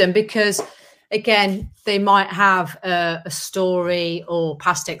 because again, they might have a story or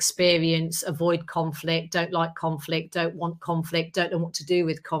past experience, avoid conflict, don't like conflict, don't want conflict, don't know what to do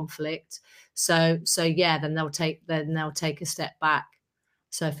with conflict. So then they'll take a step back.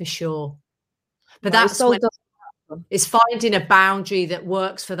 So for sure. But that's when it's finding a boundary that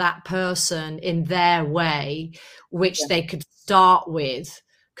works for that person in their way, which they could start with,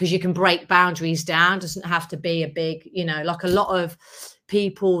 because you can break boundaries down. It doesn't have to be a big, like a lot of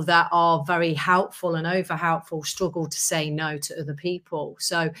people that are very helpful and over helpful struggle to say no to other people.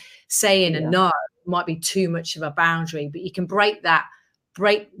 So saying a no might be too much of a boundary, but you can bring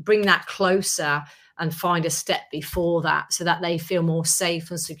that closer and find a step before that, so that they feel more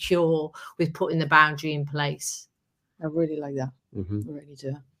safe and secure with putting the boundary in place. I really like that. I really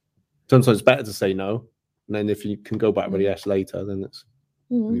do. Sometimes it's better to say no, and then if you can go back with a yes later, then it's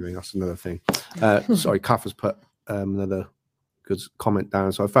anyway, that's another thing. Sorry, Kath has put another good comment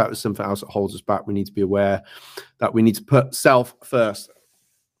down. So I thought it was something else that holds us back. We need to be aware that we need to put self first.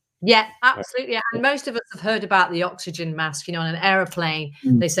 Yeah, absolutely. And most of us have heard about the oxygen mask. On an aeroplane,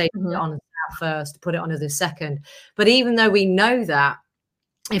 they say put it on first, put it on as a second. But even though we know that,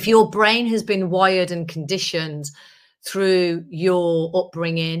 if your brain has been wired and conditioned through your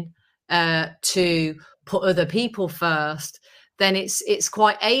upbringing to put other people first, then it's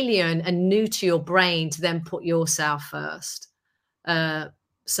quite alien and new to your brain to then put yourself first. So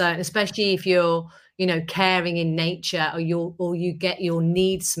especially if you're caring in nature, or you get your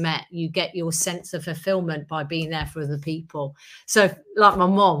needs met, you get your sense of fulfillment by being there for other people. So like my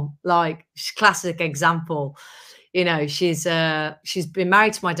mom, like classic example, she's been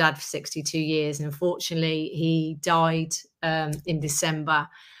married to my dad for 62 years, and unfortunately he died in December.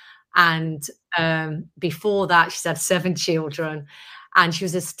 And before that, she's had 7 children, and she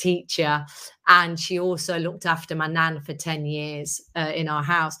was a teacher, and she also looked after my nan for 10 years in our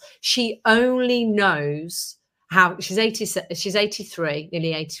house. She only knows how, she's 83,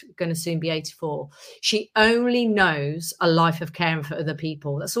 nearly 80, going to soon be 84. She only knows a life of caring for other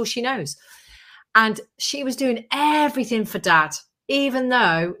people. That's all she knows. And she was doing everything for Dad, even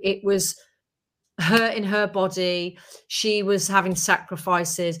though it was hurting her body. She was having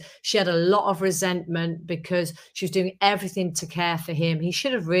sacrifices. She had a lot of resentment because she was doing everything to care for him. He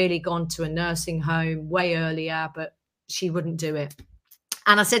should have really gone to a nursing home way earlier, but she wouldn't do it.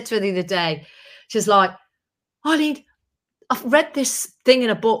 And I said to her the other day, she's like, Eileen, I've read this thing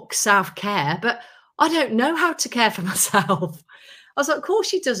in a book, self-care, but I don't know how to care for myself. I was like, of course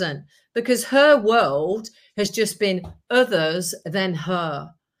she doesn't, because her world has just been others than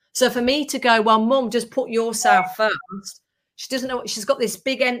her. So for me to go, well, Mum, just put yourself first. She doesn't know. She's got this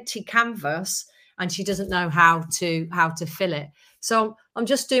big empty canvas and she doesn't know how to fill it. So I'm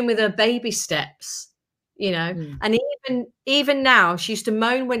just doing with her baby steps, and even now, she used to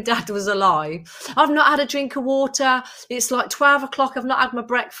moan when Dad was alive. I've not had a drink of water. It's like 12 o'clock. I've not had my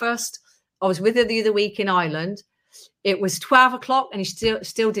breakfast. I was with her the other week in Ireland. It was 12 o'clock and she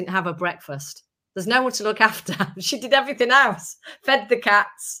still didn't have a breakfast. There's no one to look after. She did everything else. Fed the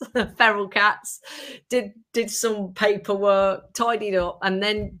cats, feral cats, did some paperwork, tidied up, and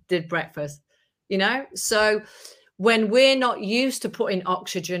then did breakfast, So when we're not used to putting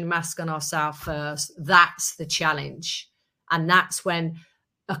oxygen mask on ourselves first, that's the challenge. And that's when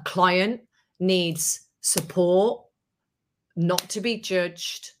a client needs support, not to be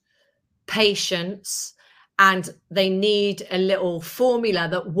judged, patience, and they need a little formula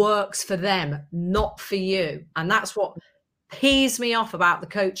that works for them, not for you. And that's what pees me off about the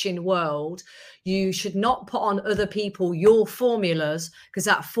coaching world. You should not put on other people your formulas, because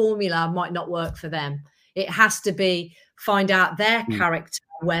that formula might not work for them. It has to be find out their character,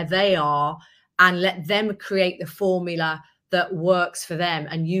 where they are, and let them create the formula that works for them,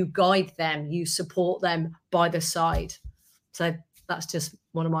 and you guide them, you support them by the side. So that's just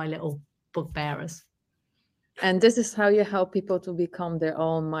one of my little bugbearers. And this is how you help people to become their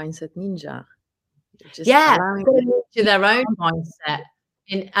own mindset ninja. Just to their own mindset.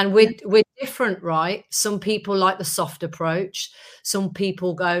 And we're different, right? Some people like the soft approach. Some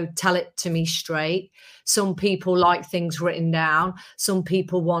people go, tell it to me straight. Some people like things written down. Some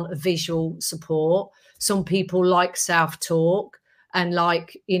people want a visual support. Some people like self-talk and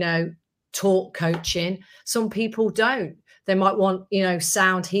like, you know, talk coaching. Some people don't. They might want, you know,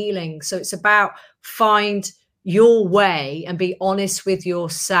 sound healing. So it's about find your way and be honest with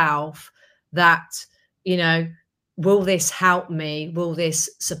yourself that, you know, will this help me? Will this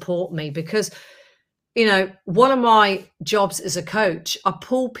support me? Because, you know, one of my jobs as a coach, I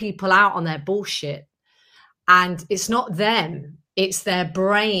pull people out on their bullshit. And it's not them, it's their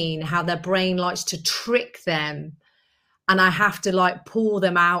brain, how their brain likes to trick them. And I have to like pull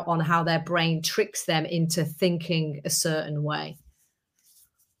them out on how their brain tricks them into thinking a certain way.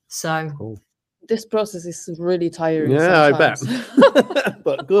 So cool. This process is really tiring. Yeah, sometimes. I bet.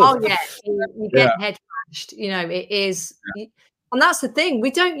 But good. Oh yeah, you get head bashed. You know, it is, and that's the thing.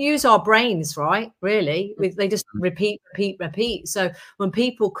 We don't use our brains, right? Really, they just repeat. So when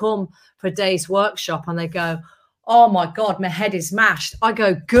people come for a day's workshop and they go, "Oh my God, my head is mashed," I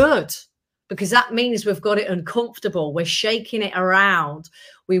go, "Good," because that means we've got it uncomfortable. We're shaking it around.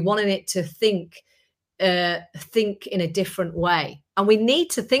 We wanted it to think in a different way. And we need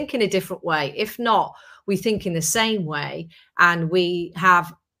to think in a different way. If not, we think in the same way and we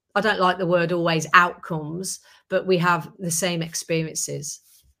have, I don't like the word always outcomes, but we have the same experiences.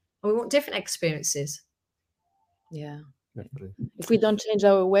 And we want different experiences. Yeah. Definitely. If we don't change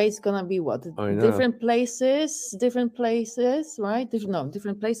our way, it's gonna be what? Different places, right?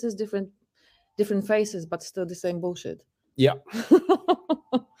 Different places, different faces, but still the same bullshit. Yeah.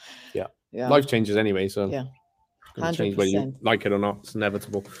 Yeah. Life changes anyway, so yeah. Gonna change whether you like it or not. It's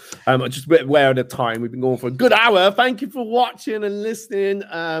inevitable. Just a bit aware of the time. We've been going for a good hour. Thank you for watching and listening.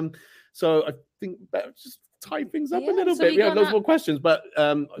 So I think better just tie things up a little bit. We have loads more questions, but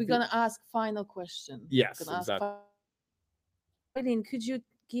we're gonna ask final question. Yes, exactly. Eileen, could you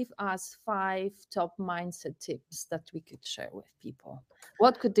give us 5 top mindset tips that we could share with people?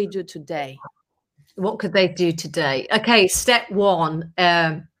 What could they do today? What could they do today? Okay, step 1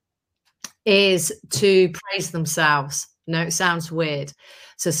 is to praise themselves. No, it sounds weird.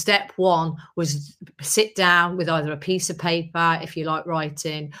 So step 1 was sit down with either a piece of paper, if you like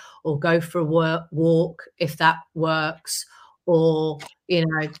writing, or go for a walk, if that works, or, you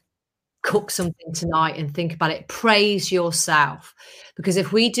know, cook something tonight and think about it. Praise yourself. Because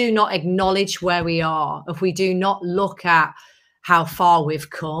if we do not acknowledge where we are, if we do not look at how far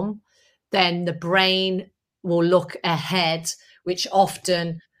we've come, then the brain will look ahead, which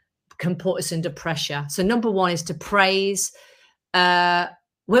often can put us under pressure. So number 1 is to praise. We're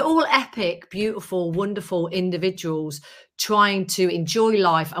all epic, beautiful, wonderful individuals trying to enjoy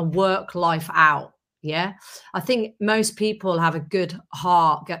life and work life out. Yeah, I think most people have a good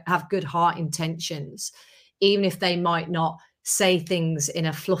heart, have good heart intentions, even if they might not say things in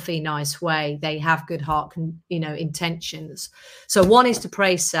a fluffy, nice way. They have good heart, intentions. So 1 is to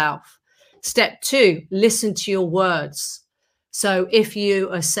praise self. Step 2, listen to your words. So if you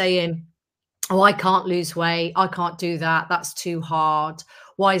are saying, "Oh, I can't lose weight. I can't do that. That's too hard.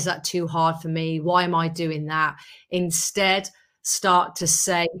 Why is that too hard for me? Why am I doing that?" Instead, start to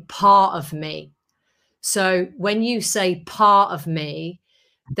say part of me. So when you say part of me,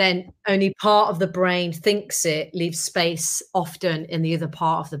 then only part of the brain thinks it, leaves space often in the other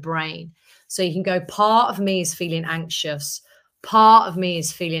part of the brain. So you can go, part of me is feeling anxious. Part of me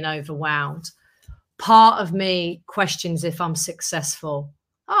is feeling overwhelmed. Part of me questions if I'm successful.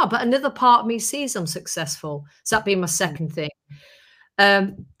 But another part of me sees I'm successful. So that'd be my second thing.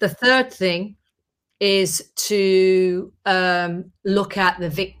 The third thing is to look at the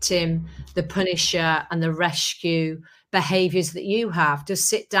victim, the punisher, and the rescue behaviors that you have. Just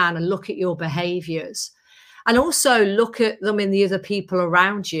sit down and look at your behaviors, and also look at them in the other people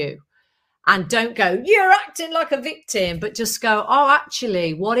around you. And don't go, "You're acting like a victim," but just go, "Oh,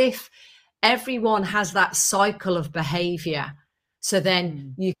 actually, what if everyone has that cycle of behavior?" So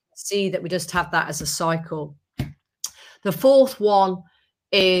then you can see that we just have that as a cycle. The fourth one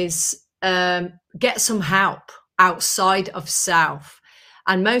is get some help outside of self.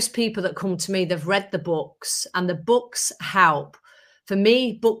 And most people that come to me, they've read the books, and the books help. For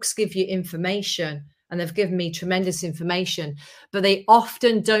me, books give you information, and they've given me tremendous information, but they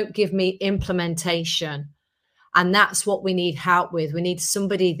often don't give me implementation. And that's what we need help with. We need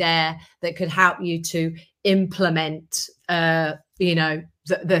somebody there that could help you to implement, you know,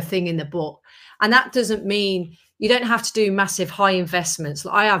 the thing in the book. And that doesn't mean you don't have to do massive high investments.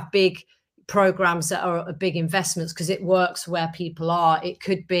 I have big programs that are big investments because it works where people are. It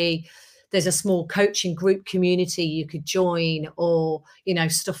could be there's a small coaching group community you could join, or, you know,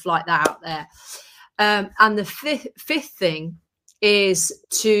 stuff like that out there. And the fifth thing is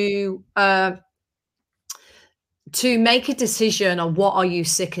to make a decision on what are you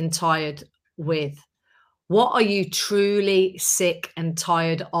sick and tired with? What are you truly sick and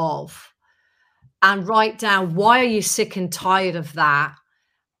tired of? And write down, why are you sick and tired of that?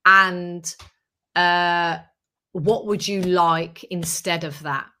 And what would you like instead of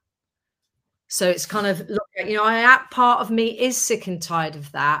that? So it's kind of, look at, you know, part of me is sick and tired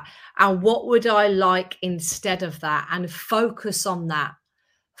of that. And what would I like instead of that? And focus on that.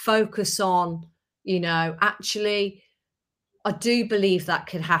 Focus on, you know, actually, I do believe that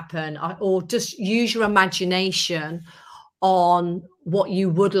could happen. Or just use your imagination on what you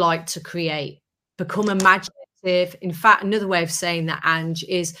would like to create. Become imaginative. In fact, another way of saying that, Ange,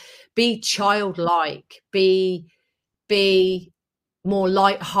 is be childlike. Be more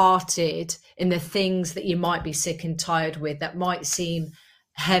light-hearted in the things that you might be sick and tired with, that might seem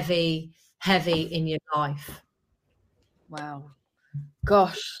heavy in your life. Wow.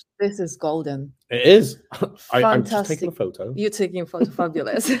 Gosh, this is golden. It is. I'm just taking a photo. You're taking a photo.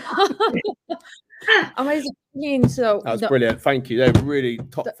 Fabulous. Amazing. So that's brilliant. Thank you. They're really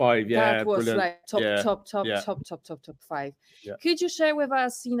top five. Yeah, that was brilliant. Like top 5. Yeah. Could you share with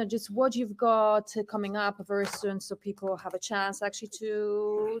us, you know, just what you've got coming up very soon, so people have a chance actually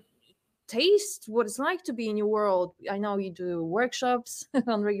to taste what it's like to be in your world? I know you do workshops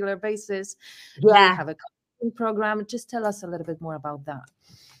on a regular basis. Yeah. You have a coaching program. Just tell us a little bit more about that.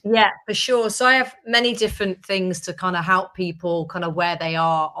 Yeah, for sure. So I have many different things to kind of help people kind of where they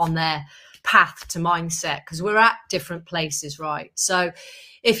are on their path to mindset, because we're at different places, right? So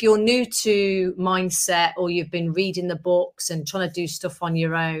if you're new to mindset, or you've been reading the books and trying to do stuff on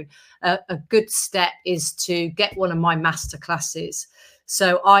your own, a good step is to get one of my masterclasses.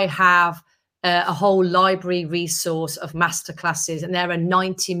 So I have a whole library resource of masterclasses, and they're a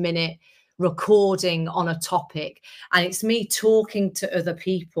 90-minute recording on a topic, and it's me talking to other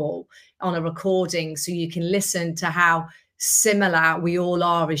people on a recording, so you can listen to how similar we all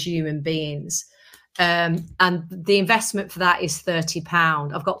are as human beings. And the investment for that is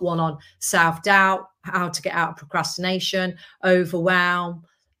 £30. I've got one on self-doubt, how to get out of procrastination, overwhelm,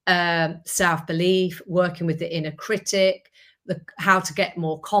 self-belief, working with the inner critic, how to get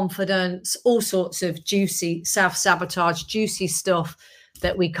more confidence, all sorts of juicy self-sabotage, juicy stuff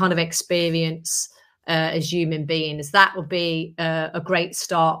that we kind of experience as human beings. That would be a great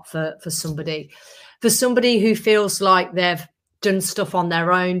start for somebody. For somebody who feels like they've done stuff on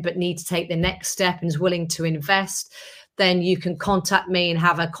their own but need to take the next step and is willing to invest, then you can contact me and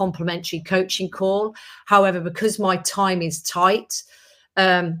have a complimentary coaching call. However, because my time is tight,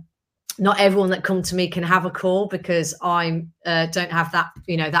 not everyone that come to me can have a call, because I don't have that,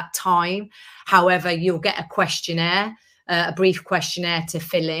 you know, that time. However, you'll get a questionnaire, a brief questionnaire to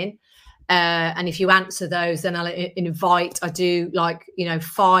fill in. And if you answer those, then I'll invite, I do like, you know,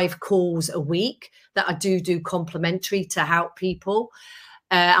 5 calls a week that I do complimentary to help people.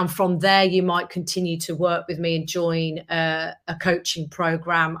 And from there, you might continue to work with me and join a coaching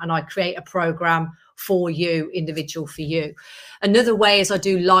program. And I create a program for you, individual for you. Another way is I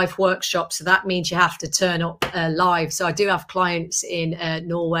do live workshops. So that means you have to turn up live. So I do have clients in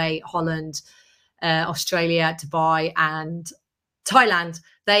Norway, Holland, Australia, Dubai, and Thailand.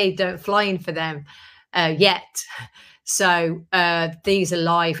 They don't fly in for them yet. So these are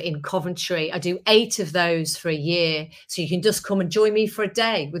live in Coventry. I do 8 of those for a year. So you can just come and join me for a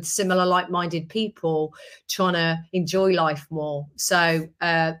day with similar like-minded people trying to enjoy life more. So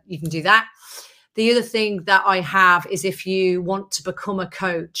you can do that. The other thing that I have is, if you want to become a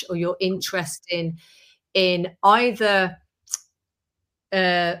coach, or you're interested in either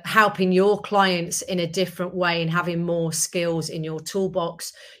helping your clients in a different way and having more skills in your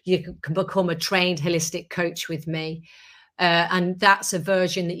toolbox, you can become a trained holistic coach with me. And that's a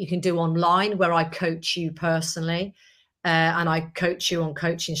version that you can do online, where I coach you personally and I coach you on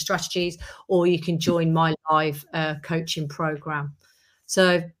coaching strategies, or you can join my live coaching program.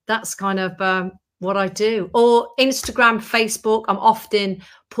 So that's kind of what I do. Or Instagram, Facebook, I'm often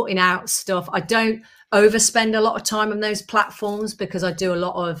putting out stuff. I don't overspend a lot of time on those platforms because I do a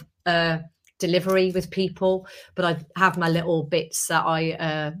lot of delivery with people, but I have my little bits that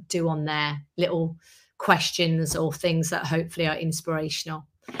I do on there, little questions or things that hopefully are inspirational.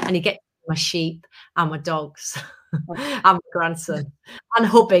 And you get my sheep and my dogs and my grandson and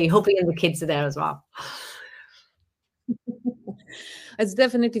hubby and the kids are there as well. It's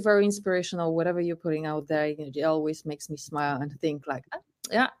definitely very inspirational. Whatever you're putting out there, it always makes me smile and think like,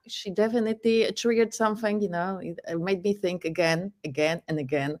 yeah, she definitely triggered something, it made me think again and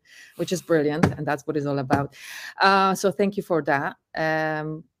again, which is brilliant. And that's what it's all about. So thank you for that.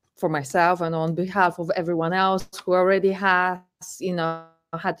 For myself and on behalf of everyone else who already has,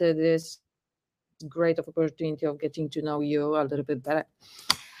 had this great opportunity of getting to know you a little bit better.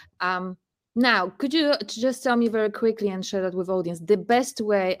 Now, could you just tell me very quickly and share that with audience, the best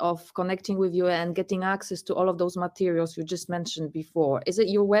way of connecting with you and getting access to all of those materials you just mentioned before? Is it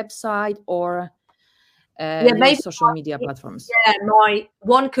your website or maybe social media platforms? Yeah, my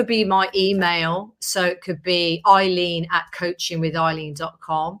one could be my email. So it could be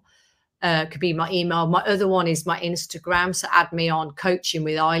Eileen@coachingwitheileen.com. Could be my email. My other one is my Instagram. So add me on Coaching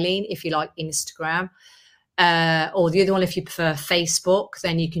with Eileen if you like Instagram. Or the other one, if you prefer Facebook,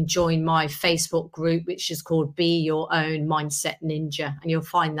 then you can join my Facebook group, which is called Be Your Own Mindset Ninja, and you'll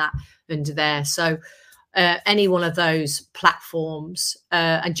find that under there. So any one of those platforms,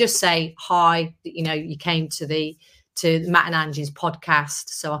 and just say hi, you came to Matt and Angie's podcast,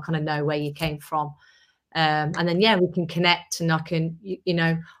 so I kind of know where you came from. And then, we can connect, and I can,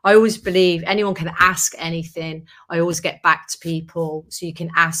 I always believe anyone can ask anything. I always get back to people, so you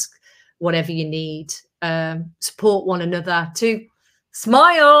can ask whatever you need. Support one another to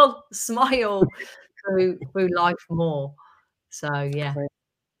smile through life more. So yeah.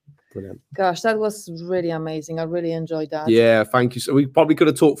 Brilliant. Gosh, that was really amazing. I really enjoyed that. Yeah, thank you. So we probably could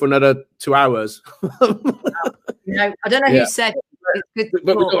have talked for another 2 hours. I don't know who said it.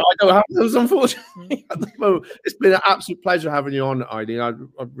 But I don't have those, unfortunately. At the moment. It's been an absolute pleasure having you on, Eileen. I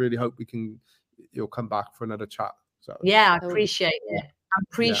really hope you'll come back for another chat. So yeah, I appreciate it. I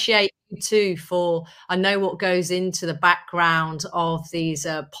appreciate you too I know what goes into the background of these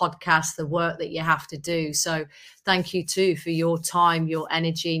podcasts, the work that you have to do. So thank you too for your time, your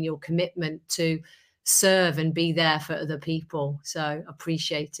energy and your commitment to serve and be there for other people. So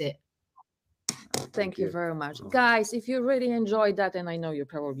appreciate it. Thank you very much. Guys, if you really enjoyed that, and I know you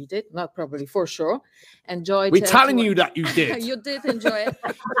probably did, not probably, for sure, enjoyed We're telling you that you did. You did enjoy it.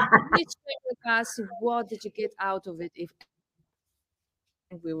 Please share with us, what did you get out of it?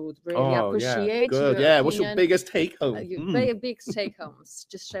 We would really appreciate good. Your what's your biggest take home? Your very big take homes.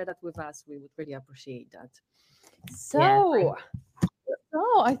 Just share that with us. We would really appreciate that. So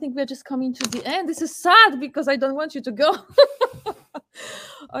I think we're just coming to the end. This is sad because I don't want you to go.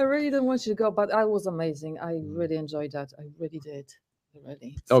 I really don't want you to go, but that was amazing. I really enjoyed that. I really did.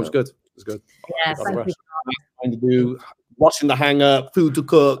 Really. It was good. It was good. Yeah, thank you. Trying to do washing the hanger, food to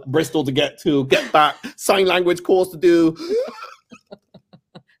cook, Bristol to get back, sign language course to do.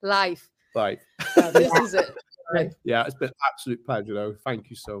 Life. This is it. Right. Yeah, it's been an absolute pleasure, though.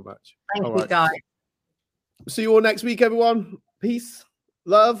 Thank you so much. Thank you, guys. See you all next week, everyone. Peace,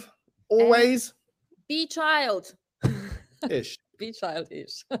 love, always. And be child. Ish. Be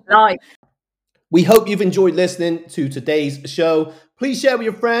childish. Right. We hope you've enjoyed listening to today's show. Please share with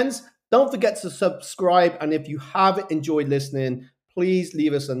your friends. Don't forget to subscribe. And if you have enjoyed listening, please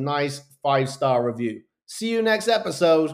leave us a nice 5-star review. See you next episode.